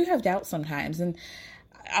 But I do have doubts sometimes. And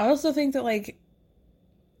I also think that, like,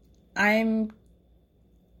 I'm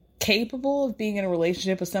capable of being in a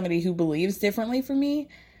relationship with somebody who believes differently from me,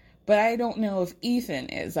 but I don't know if Ethan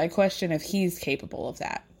is. I question if he's capable of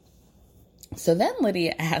that. So then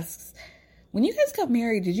Lydia asks, when you guys got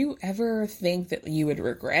married, did you ever think that you would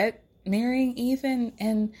regret marrying Ethan?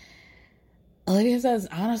 And Lydia says,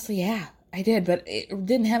 honestly, yeah, I did, but it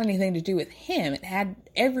didn't have anything to do with him. It had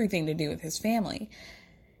everything to do with his family.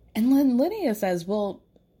 And then Lydia says, well,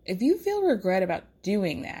 if you feel regret about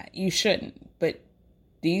doing that, you shouldn't. But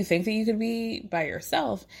do you think that you could be by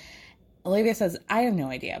yourself? Olivia says, I have no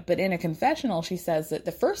idea. But in a confessional, she says that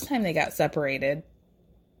the first time they got separated,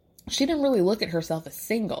 she didn't really look at herself as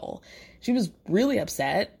single. She was really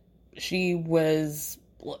upset. She was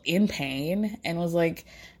in pain and was like,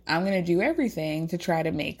 I'm going to do everything to try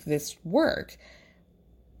to make this work.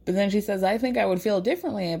 But then she says, I think I would feel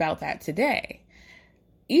differently about that today.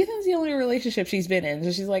 Ethan's the only relationship she's been in.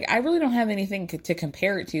 So she's like, I really don't have anything to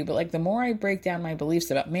compare it to. But like, the more I break down my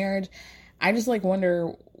beliefs about marriage, I just like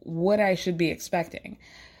wonder what I should be expecting.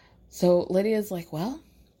 So Lydia's like, well,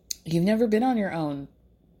 you've never been on your own.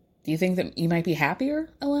 Do you think that you might be happier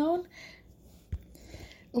alone?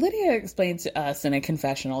 Lydia explains to us in a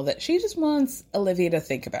confessional that she just wants Olivia to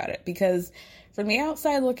think about it, because from the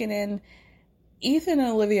outside looking in, Ethan and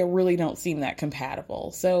Olivia really don't seem that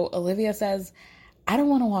compatible. So Olivia says, I don't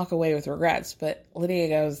want to walk away with regrets, but Lydia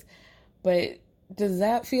goes, but does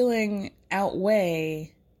that feeling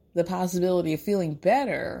outweigh the possibility of feeling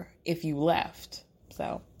better if you left?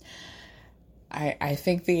 So I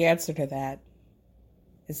think the answer to that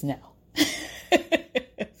is no.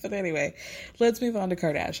 But anyway, let's move on to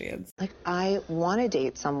Kardashians. Like, I want to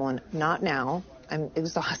date someone, not now. I'm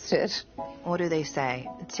exhausted. What do they say?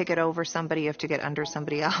 To get over somebody, you have to get under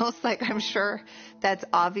somebody else. Like, I'm sure that's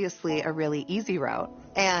obviously a really easy route.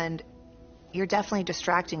 And you're definitely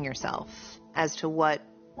distracting yourself as to what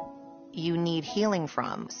you need healing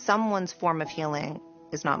from. Someone's form of healing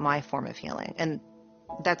is not my form of healing. And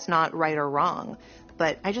that's not right or wrong.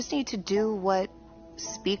 But I just need to do what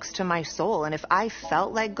speaks to my soul. And if I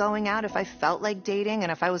felt like going out, if I felt like dating,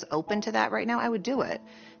 and if I was open to that right now, I would do it.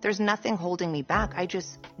 There's nothing holding me back. I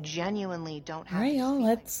just genuinely don't have. All right, y'all,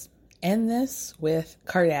 let's end this with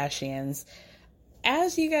Kardashians.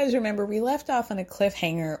 As you guys remember, we left off on a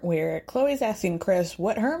cliffhanger where Khloe's asking Kris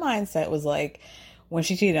what her mindset was like when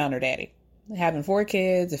she cheated on her daddy. Having 4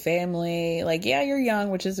 kids, a family, like, yeah, you're young,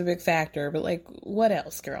 which is a big factor, but like, what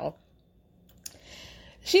else, girl?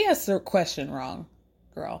 She asked the question wrong,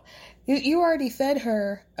 girl. You already fed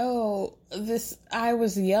her, I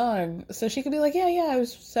was young. So she could be like, yeah, I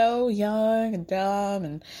was so young and dumb.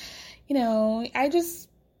 And, I just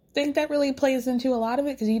think that really plays into a lot of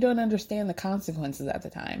it because you don't understand the consequences at the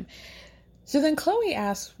time. So then Khloe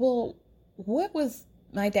asks, well, what was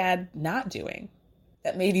my dad not doing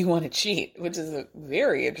that made you want to cheat? Which is a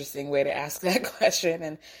very interesting way to ask that question.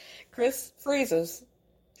 And Kris freezes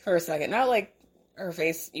for a second. Not like her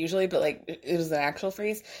face usually, but like it was an actual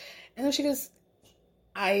freeze. And then she goes,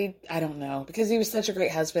 I don't know, because he was such a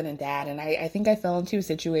great husband and dad. And I think I fell into a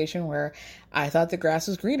situation where I thought the grass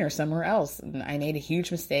was greener somewhere else. And I made a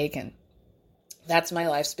huge mistake. And that's my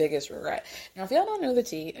life's biggest regret. Now, if y'all don't know the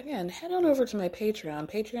tea, again, head on over to my Patreon,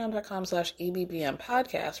 patreon.com/ABBM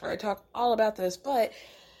podcast, where I talk all about this. But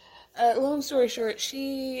long story short,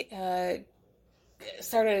 she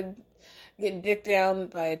started getting dicked down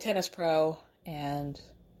by a tennis pro, and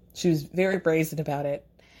she was very brazen about it.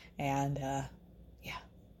 And,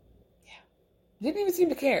 didn't even seem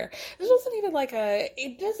to care. This wasn't even like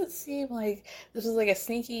it doesn't seem like this was like a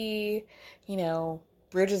sneaky,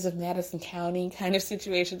 Bridges of Madison County kind of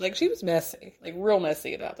situation. Like, she was messy, like real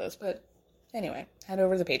messy about this. But anyway, head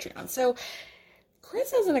over to the Patreon. So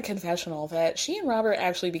Chris has in a confessional that she and Robert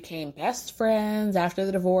actually became best friends after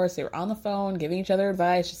the divorce. They were on the phone giving each other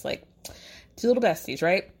advice, just like two little besties,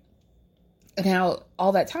 right? And now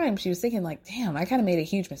all that time she was thinking like, damn, I kind of made a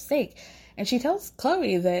huge mistake. And she tells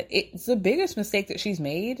Chloe that it's the biggest mistake that she's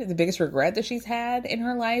made, the biggest regret that she's had in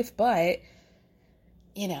her life. But,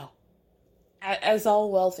 you know, as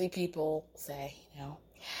all wealthy people say, you know,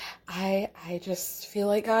 I just feel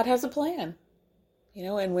like God has a plan. You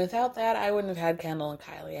know, and without that, I wouldn't have had Kendall and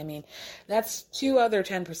Kylie. I mean, that's 2 other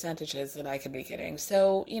 10% that I could be getting.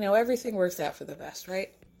 So, you know, everything works out for the best, right?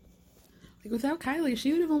 Like, without Kylie,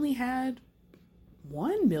 she would have only had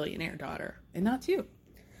 1 billionaire daughter and not 2.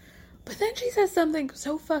 But then she says something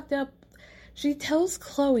so fucked up. She tells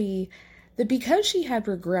Chloe that because she had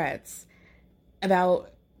regrets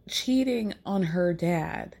about cheating on her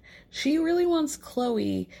dad, she really wants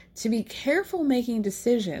Chloe to be careful making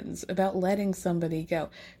decisions about letting somebody go.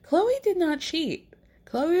 Chloe did not cheat.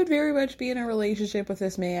 Chloe would very much be in a relationship with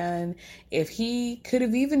this man if he could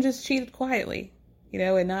have even just cheated quietly, you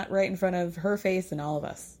know, and not right in front of her face and all of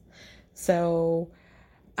us. So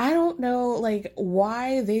I don't know, like,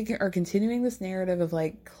 why they are continuing this narrative of,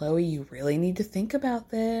 like, Chloe, you really need to think about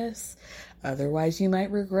this. Otherwise, you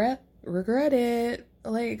might regret it.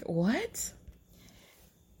 Like, what?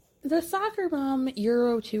 The Soccer Mom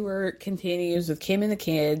Euro tour continues with Kim and the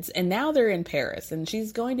kids, and now they're in Paris, and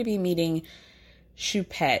she's going to be meeting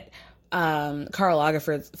Choupette, Karl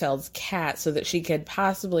Lagerfeld's cat, so that she could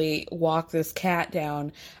possibly walk this cat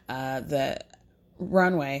down the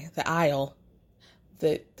runway, the aisle,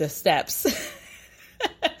 the steps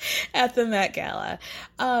at the Met Gala.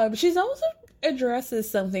 She's also addresses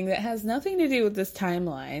something that has nothing to do with this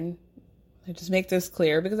timeline. I just make this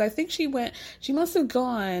clear because I think she must have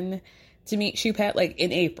gone to meet Choupette like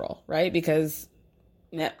in April, right? Because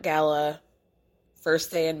Met Gala,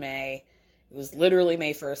 first day in May. It was literally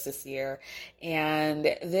May 1st this year. And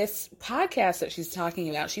this podcast that she's talking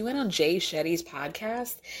about, she went on Jay Shetty's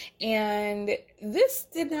podcast, and this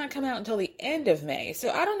did not come out until the end of May. So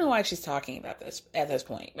I don't know why she's talking about this at this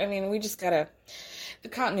point. I mean, the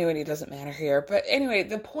continuity doesn't matter here. But anyway,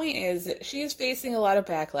 the point is that she is facing a lot of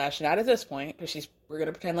backlash, not at this point, but we're going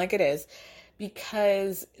to pretend like it is,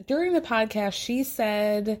 because during the podcast, she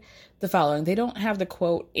said the following. They don't have the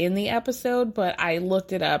quote in the episode, but I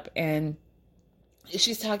looked it up, and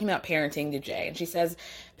she's talking about parenting to Jay, and she says,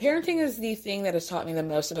 parenting is the thing that has taught me the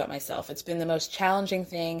most about myself. It's been the most challenging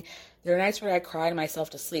thing. There are nights where I cry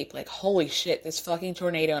myself to sleep, like, holy shit, this fucking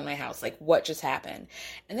tornado in my house, like, what just happened?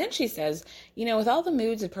 And then she says, you know, with all the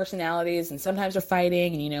moods and personalities, and sometimes we're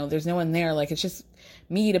fighting, and, you know, there's no one there, like, it's just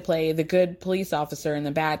me to play the good police officer and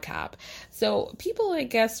the bad cop. So people, I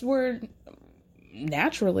guess, were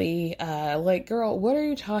naturally, like, girl, what are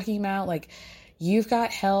you talking about? Like, you've got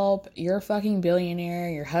help, you're a fucking billionaire,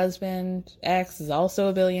 your husband, ex, is also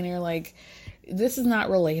a billionaire, like, this is not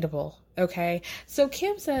relatable, okay? So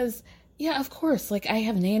Kim says, yeah, of course, like, I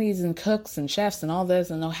have nannies and cooks and chefs and all this,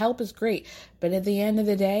 and the help is great, but at the end of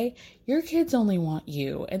the day, your kids only want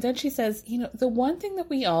you. And then she says, you know, the one thing that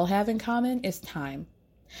we all have in common is time.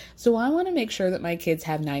 So I want to make sure that my kids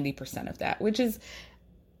have 90% of that, which is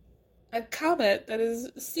a comment that is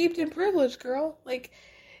steeped in privilege, girl. Like,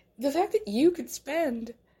 the fact that you could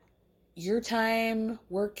spend your time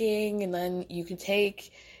working, and then you could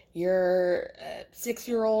take your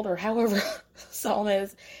 6-year-old or however Psalm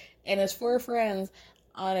is and his 4 friends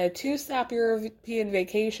on a 2-stop European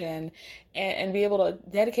vacation and be able to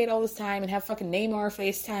dedicate all this time and have fucking Neymar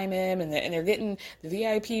FaceTime him, and they're getting the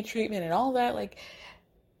VIP treatment and all that, like,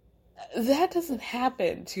 that doesn't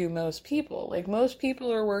happen to most people. Like, most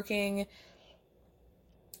people are working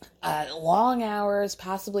long hours,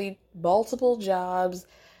 possibly multiple jobs,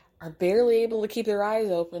 are barely able to keep their eyes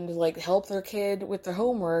open to, like, help their kid with their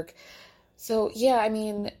homework. So, yeah, I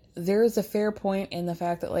mean, there's a fair point in the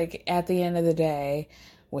fact that, like, at the end of the day,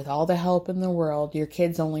 with all the help in the world, your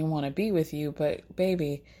kids only want to be with you. But,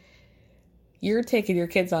 baby, you're taking your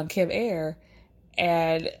kids on Kim Air,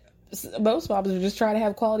 and most moms are just trying to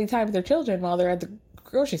have quality time with their children while they're at the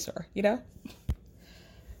grocery store, you know?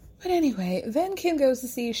 But anyway, then Kim goes to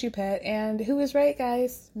see Choupette, and who is right,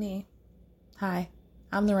 guys? Me. Hi.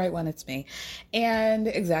 I'm the right one, it's me. And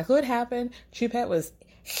exactly what happened, Choupette was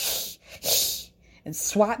and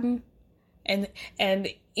swatting And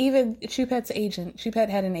even Choupette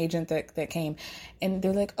had an agent that came, and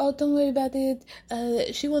they're like, oh, don't worry about it,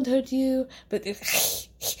 she won't hurt you, but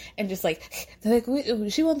and just like, they're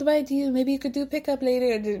like, she won't bite you, maybe you could do pickup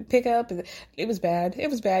later, and pick up. It was bad,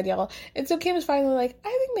 y'all. And so Kim is finally like, I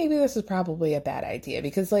think maybe this is probably a bad idea,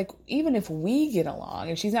 because like, even if we get along,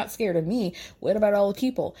 and she's not scared of me, what about all the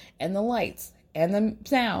people, and the lights, and the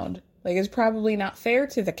sound? Like, it's probably not fair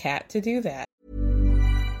to the cat to do that.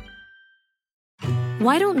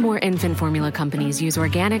 Why don't more infant formula companies use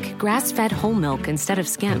organic, grass-fed whole milk instead of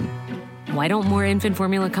skim? Why don't more infant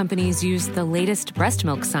formula companies use the latest breast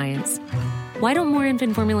milk science? Why don't more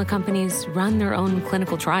infant formula companies run their own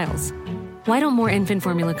clinical trials? Why don't more infant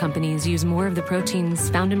formula companies use more of the proteins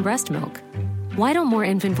found in breast milk? Why don't more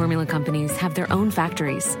infant formula companies have their own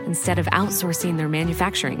factories instead of outsourcing their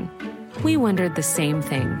manufacturing? We wondered the same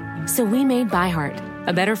thing. So we made ByHeart,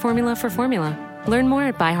 a better formula for formula. Learn more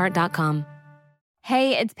at byheart.com.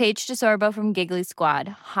 Hey, it's Paige DeSorbo from Giggly Squad.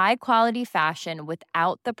 High quality fashion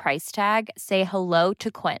without the price tag. Say hello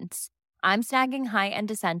to Quince. I'm snagging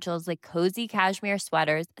high-end essentials like cozy cashmere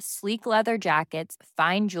sweaters, sleek leather jackets,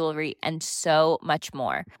 fine jewelry, and so much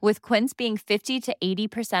more. With Quince being 50 to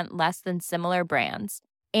 80% less than similar brands.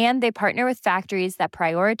 And they partner with factories that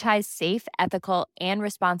prioritize safe, ethical, and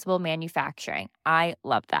responsible manufacturing. I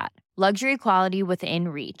love that. Luxury quality within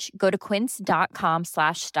reach. Go to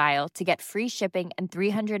quince.com/style to get free shipping and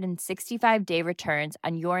 365-day returns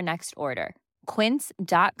on your next order.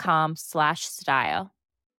 Quince.com/style.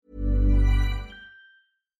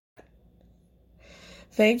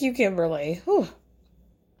 Thank you, Kimberly. Whew.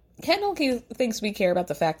 Kendall thinks we care about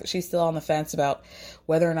the fact that she's still on the fence about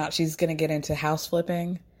whether or not she's going to get into house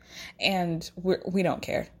flipping. And we don't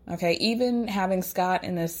care. Okay. Even having Scott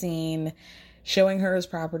in this scene, showing her his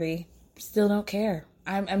property, still don't care.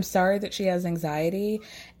 I'm sorry that she has anxiety,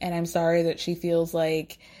 and I'm sorry that she feels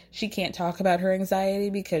like she can't talk about her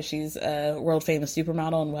anxiety because she's a world famous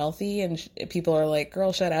supermodel and wealthy, and people are like,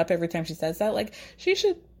 girl, shut up every time she says that. Like, she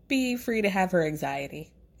should be free to have her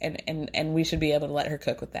anxiety, and we should be able to let her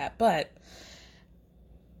cook with that. But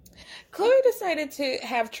Chloe decided to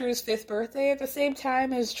have True's 5th birthday at the same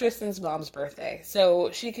time as Tristan's mom's birthday,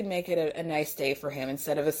 so she could make it a nice day for him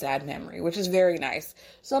instead of a sad memory, which is very nice.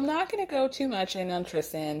 So I'm not going to go too much in on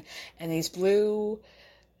Tristan and these blue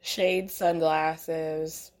shade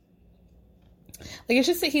sunglasses. Like, it's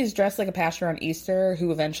just that he's dressed like a pastor on Easter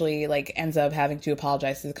who eventually, like, ends up having to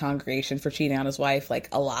apologize to the congregation for cheating on his wife, like,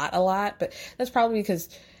 a lot, but that's probably because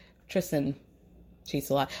Tristan cheats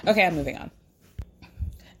a lot. Okay, I'm moving on.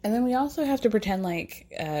 And then we also have to pretend like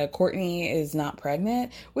Courtney is not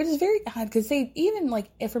pregnant, which is very odd because they even, like,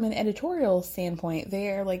 from an editorial standpoint,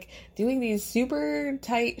 they're like doing these super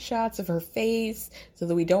tight shots of her face so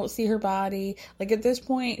that we don't see her body. Like, at this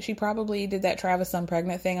point, she probably did that Travis I'm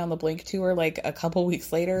pregnant thing on the Blink tour like a couple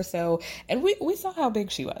weeks later. So, and we saw how big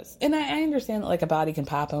she was. And I understand that, like, a body can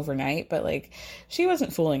pop overnight, but, like, she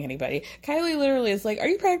wasn't fooling anybody. Kylie literally is like, are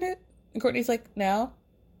you pregnant? And Courtney's like, no.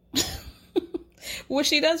 What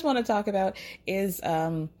she does want to talk about is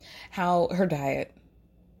how her diet,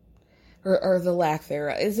 or the lack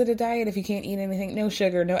thereof. Is it a diet if you can't eat anything? No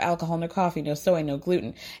sugar, no alcohol, no coffee, no soy, no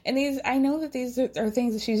gluten. And these, I know that these are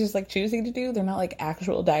things that she's just, like, choosing to do. They're not, like,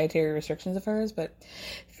 actual dietary restrictions of hers. But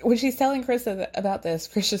when she's telling Chris about this,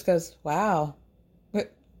 Chris just goes, wow.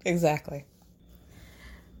 Exactly.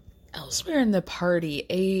 Elsewhere in the party,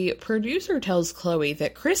 a producer tells Chloe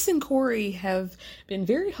that Chris and Corey have been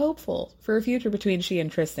very hopeful for a future between she and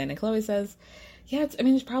Tristan. And Chloe says, yeah,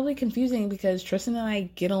 it's probably confusing because Tristan and I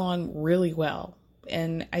get along really well.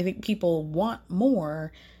 And I think people want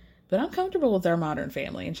more, but I'm comfortable with our modern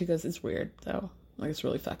family. And she goes, it's weird, though. Like, it's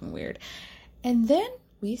really fucking weird. And then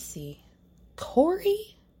we see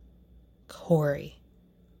Corey,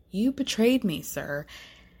 you betrayed me, sir.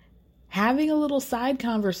 Having a little side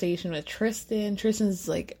conversation with Tristan. Tristan's,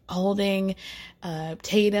 like, holding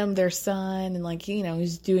Tatum, their son, and, like, you know,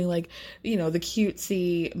 he's doing, like, you know, the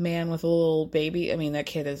cutesy man with a little baby. I mean, that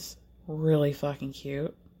kid is really fucking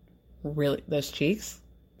cute. Really, those cheeks,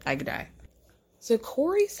 I could die. So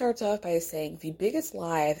Corey starts off by saying, the biggest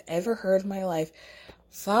lie I've ever heard in my life.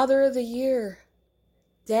 Father of the year.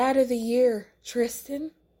 Dad of the year.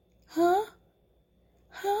 Tristan? Huh?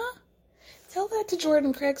 Tell that to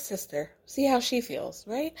Jordan Craig's sister. See how she feels,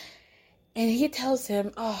 right? And he tells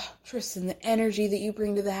him, oh, Tristan, the energy that you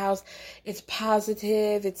bring to the house, it's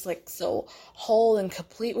positive. It's, like, so whole and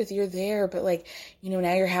complete with you're there. But, like, you know,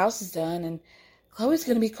 now your house is done and Chloe's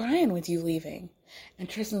going to be crying with you leaving. And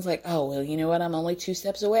Tristan's like, oh, well, you know what? I'm only 2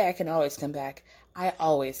 steps away. I can always come back. I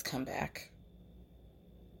always come back.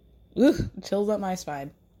 Ooh, chills up my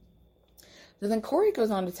spine. So then Corey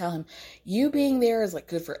goes on to tell him, you being there is like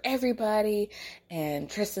good for everybody. And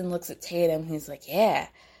Tristan looks at Tatum. He's like, yeah,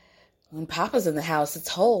 when Papa's in the house, it's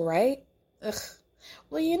whole, right? Ugh.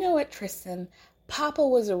 Well, you know what, Tristan? Papa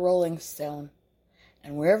was a rolling stone.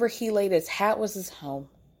 And wherever he laid his hat was his home.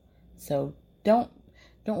 So don't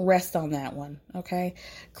rest on that one, okay?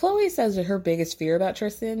 Chloe says that her biggest fear about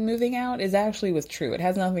Tristan moving out is actually with True. It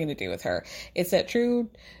has nothing to do with her. It's that True,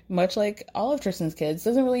 much like all of Tristan's kids,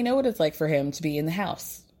 doesn't really know what it's like for him to be in the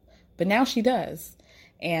house. But now she does.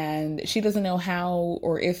 And she doesn't know how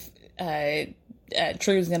or if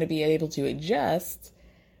True's going to be able to adjust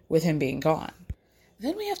with him being gone.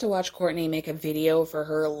 Then we have to watch Courtney make a video for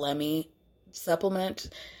her Lemmy supplement,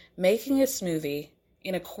 making a smoothie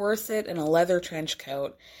in a corset and a leather trench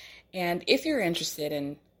coat. And if you're interested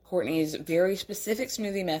in Courtney's very specific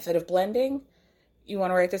smoothie method of blending, you want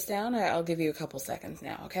to write this down? I'll give you a couple seconds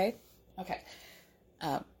now, okay? Okay.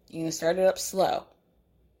 You're going to start it up slow.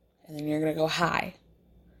 And then you're going to go high.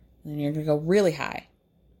 And then you're going to go really high.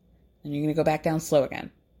 And you're going to go back down slow again.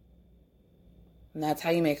 And that's how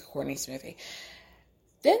you make a Courtney smoothie.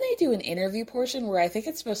 Then they do an interview portion where I think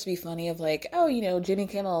it's supposed to be funny of like, oh, you know, Jimmy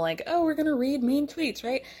Kimmel, like, oh, we're going to read mean tweets,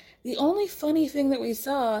 right? The only funny thing that we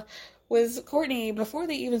saw was Courtney, before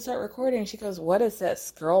they even start recording, she goes, what is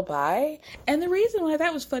this, girl bye? And the reason why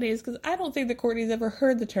that was funny is because I don't think that Courtney's ever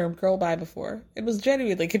heard the term girl bye before. It was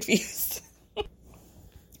genuinely confused.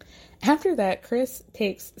 After that, Chris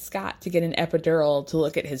takes Scott to get an epidural to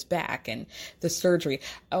look at his back and the surgery.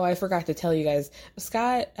 Oh, I forgot to tell you guys,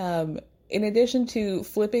 Scott, in addition to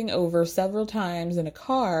flipping over several times in a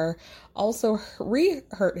car, also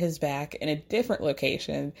hurt his back in a different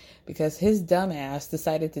location because his dumbass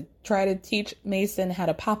decided to try to teach Mason how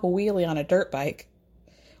to pop a wheelie on a dirt bike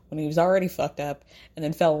when he was already fucked up and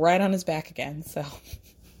then fell right on his back again. So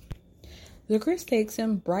Chris takes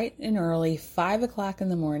him bright and early, 5 o'clock in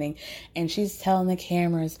the morning, and she's telling the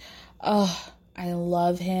cameras, oh, I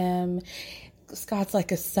love him. Scott's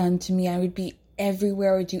like a son to me. I would be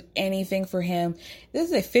everywhere, would do anything for him.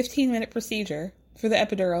 This is a 15-minute procedure for the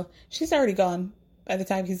epidural. She's already gone by the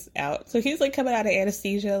time he's out. So he's like coming out of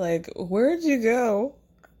anesthesia, like, where'd you go?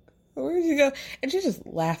 Where'd you go? And she's just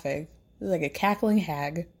laughing. It's like a cackling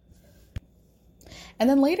hag. And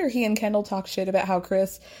then later he and Kendall talk shit about how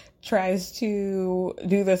Chris tries to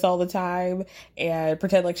do this all the time and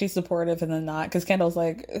pretend like she's supportive and then not, because Kendall's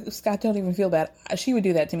like, Scott, don't even feel bad. She would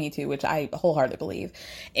do that to me too, which I wholeheartedly believe.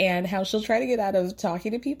 And how she'll try to get out of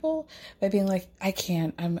talking to people by being like, I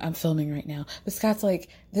can't, I'm filming right now. But Scott's like,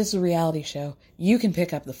 this is a reality show. You can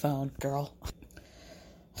pick up the phone, girl.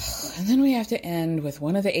 And then we have to end with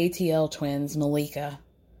one of the ATL twins, Malika,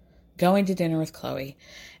 going to dinner with Chloe.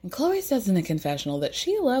 And Chloe says in the confessional that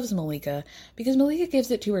she loves Malika because Malika gives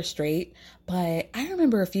it to her straight. But I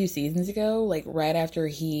remember a few seasons ago, like right after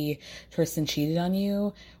Tristan cheated on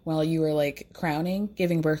you while you were like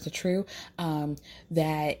giving birth to True,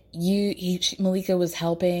 that Malika was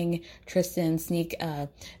helping Tristan sneak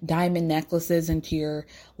diamond necklaces into your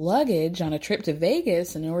luggage on a trip to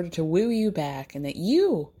Vegas in order to woo you back, and that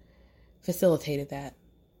you facilitated that.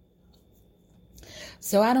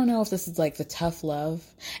 So I don't know if this is like the tough love.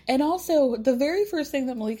 And also, the very first thing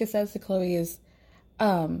that Malika says to Chloe is,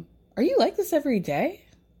 are you like this every day?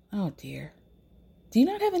 Oh dear. Do you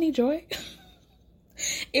not have any joy?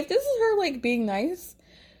 If this is her like being nice,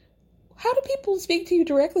 how do people speak to you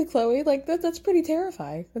directly, Chloe? Like that's pretty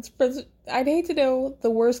terrifying. I'd hate to know the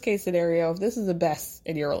worst case scenario if this is the best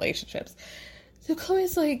in your relationships. So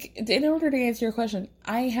Chloe's like, in order to answer your question,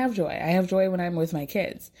 I have joy. I have joy when I'm with my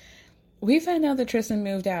kids. We found out that Tristan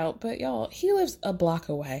moved out, but y'all, he lives a block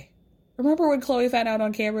away. Remember when Chloe found out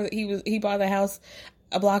on camera that he bought the house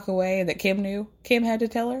a block away and that Kim knew? Kim had to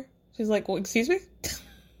tell her. She's like, well, excuse me?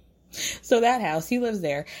 So that house, he lives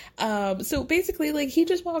there. So basically, like, he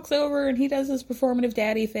just walks over and he does this performative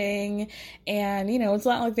daddy thing. And, you know, it's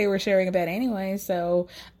not like they were sharing a bed anyway. So,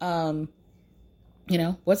 you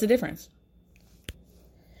know, what's the difference?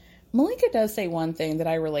 Malika does say one thing that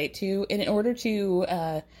I relate to. And in order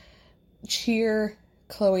to cheer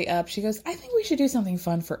Chloe up, she goes, I think we should do something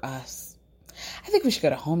fun for us. I think we should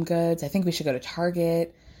go to Home Goods. I think we should go to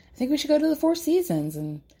Target. I think we should go to the Four Seasons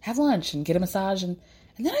and have lunch and get a massage. And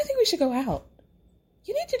then I think we should go out.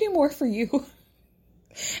 You need to do more for you.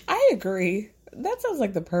 I agree. That sounds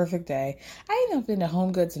like the perfect day. I haven't been to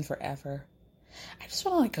Home Goods in forever. I just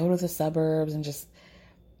want to like go to the suburbs and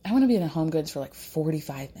I want to be in a Home Goods for like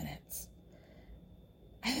 45 minutes.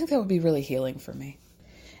 I think that would be really healing for me.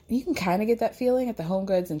 You can kind of get that feeling at the Home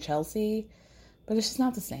Goods in Chelsea, but it's just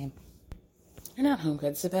not the same. They're not Home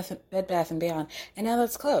Goods, it's Bed Bath & Beyond. And now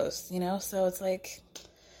that's closed, you know? So it's like,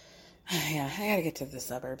 Yeah, I gotta get to the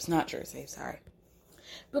suburbs, not Jersey, sorry.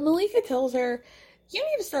 But Malika tells her, you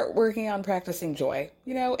need to start working on practicing joy,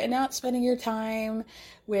 and not spending your time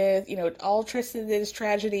with, all Tristan's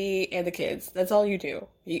tragedy and the kids. That's all you do.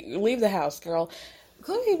 You leave the house, girl.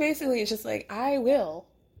 Chloe basically is just like, I will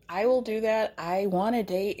do that. I want a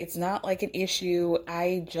date. It's not like an issue.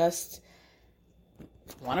 I just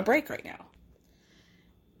want a break right now.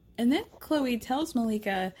 And then Chloe tells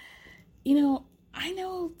Malika, I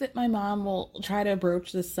know that my mom will try to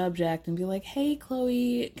broach this subject and be like, hey,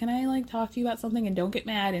 Chloe, can I talk to you about something, and don't get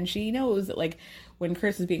mad. And she knows that when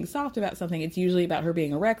Chris is being soft about something, it's usually about her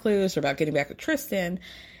being a recluse or about getting back with Tristan.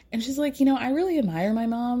 And she's like, I really admire my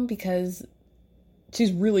mom because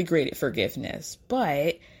she's really great at forgiveness.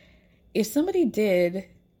 But if somebody did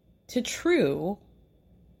to True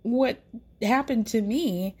what happened to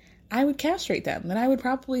me, I would castrate them, and I would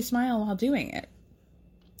probably smile while doing it.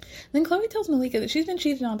 Then Chloe tells Malika that she's been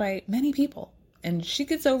cheated on by many people, and she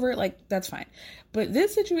gets over it, that's fine. But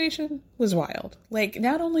this situation was wild.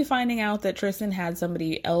 Not only finding out that Tristan had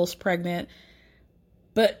somebody else pregnant,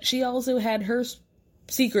 but she also had her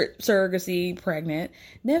secret surrogacy pregnant.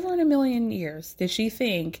 Never in a million years did she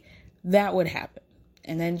think that would happen.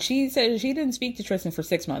 And then she said she didn't speak to Tristan for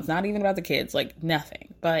 6 months, not even about the kids,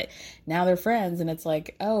 nothing. But now they're friends, and it's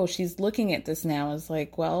oh, she's looking at this now as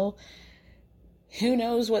well, who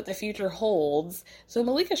knows what the future holds. So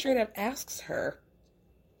Malika straight up asks her,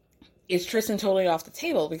 is Tristan totally off the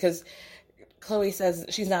table? Because Chloe says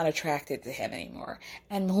she's not attracted to him anymore.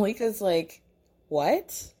 And Malika's like,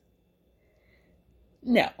 what?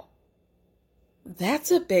 No.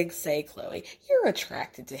 That's a big say, Chloe. You're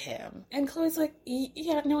attracted to him. And Chloe's like,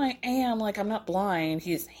 yeah, no, I am. I'm not blind.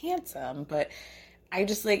 He's handsome, but I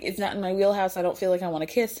just, it's not in my wheelhouse. I don't feel like I want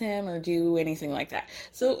to kiss him or do anything like that.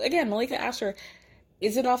 So, again, Malika asked her,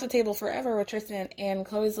 is it off the table forever with Tristan? And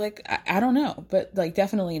Chloe's like, I don't know, but,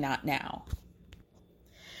 definitely not now.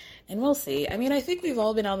 And we'll see. I mean, I think we've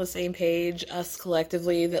all been on the same page, us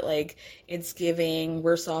collectively, that, it's giving,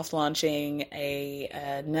 we're soft launching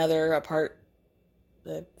another part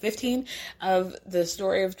 15 of the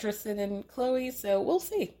story of Tristan and Chloe. So we'll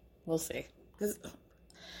see. We'll see. Because,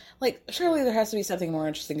 surely there has to be something more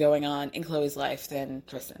interesting going on in Chloe's life than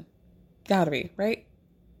Tristan. Gotta be, right?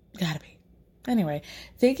 Gotta be. Anyway,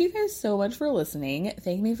 thank you guys so much for listening.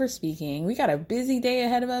 Thank me for speaking. We got a busy day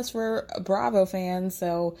ahead of us for Bravo fans,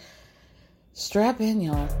 so strap in,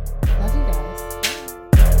 y'all.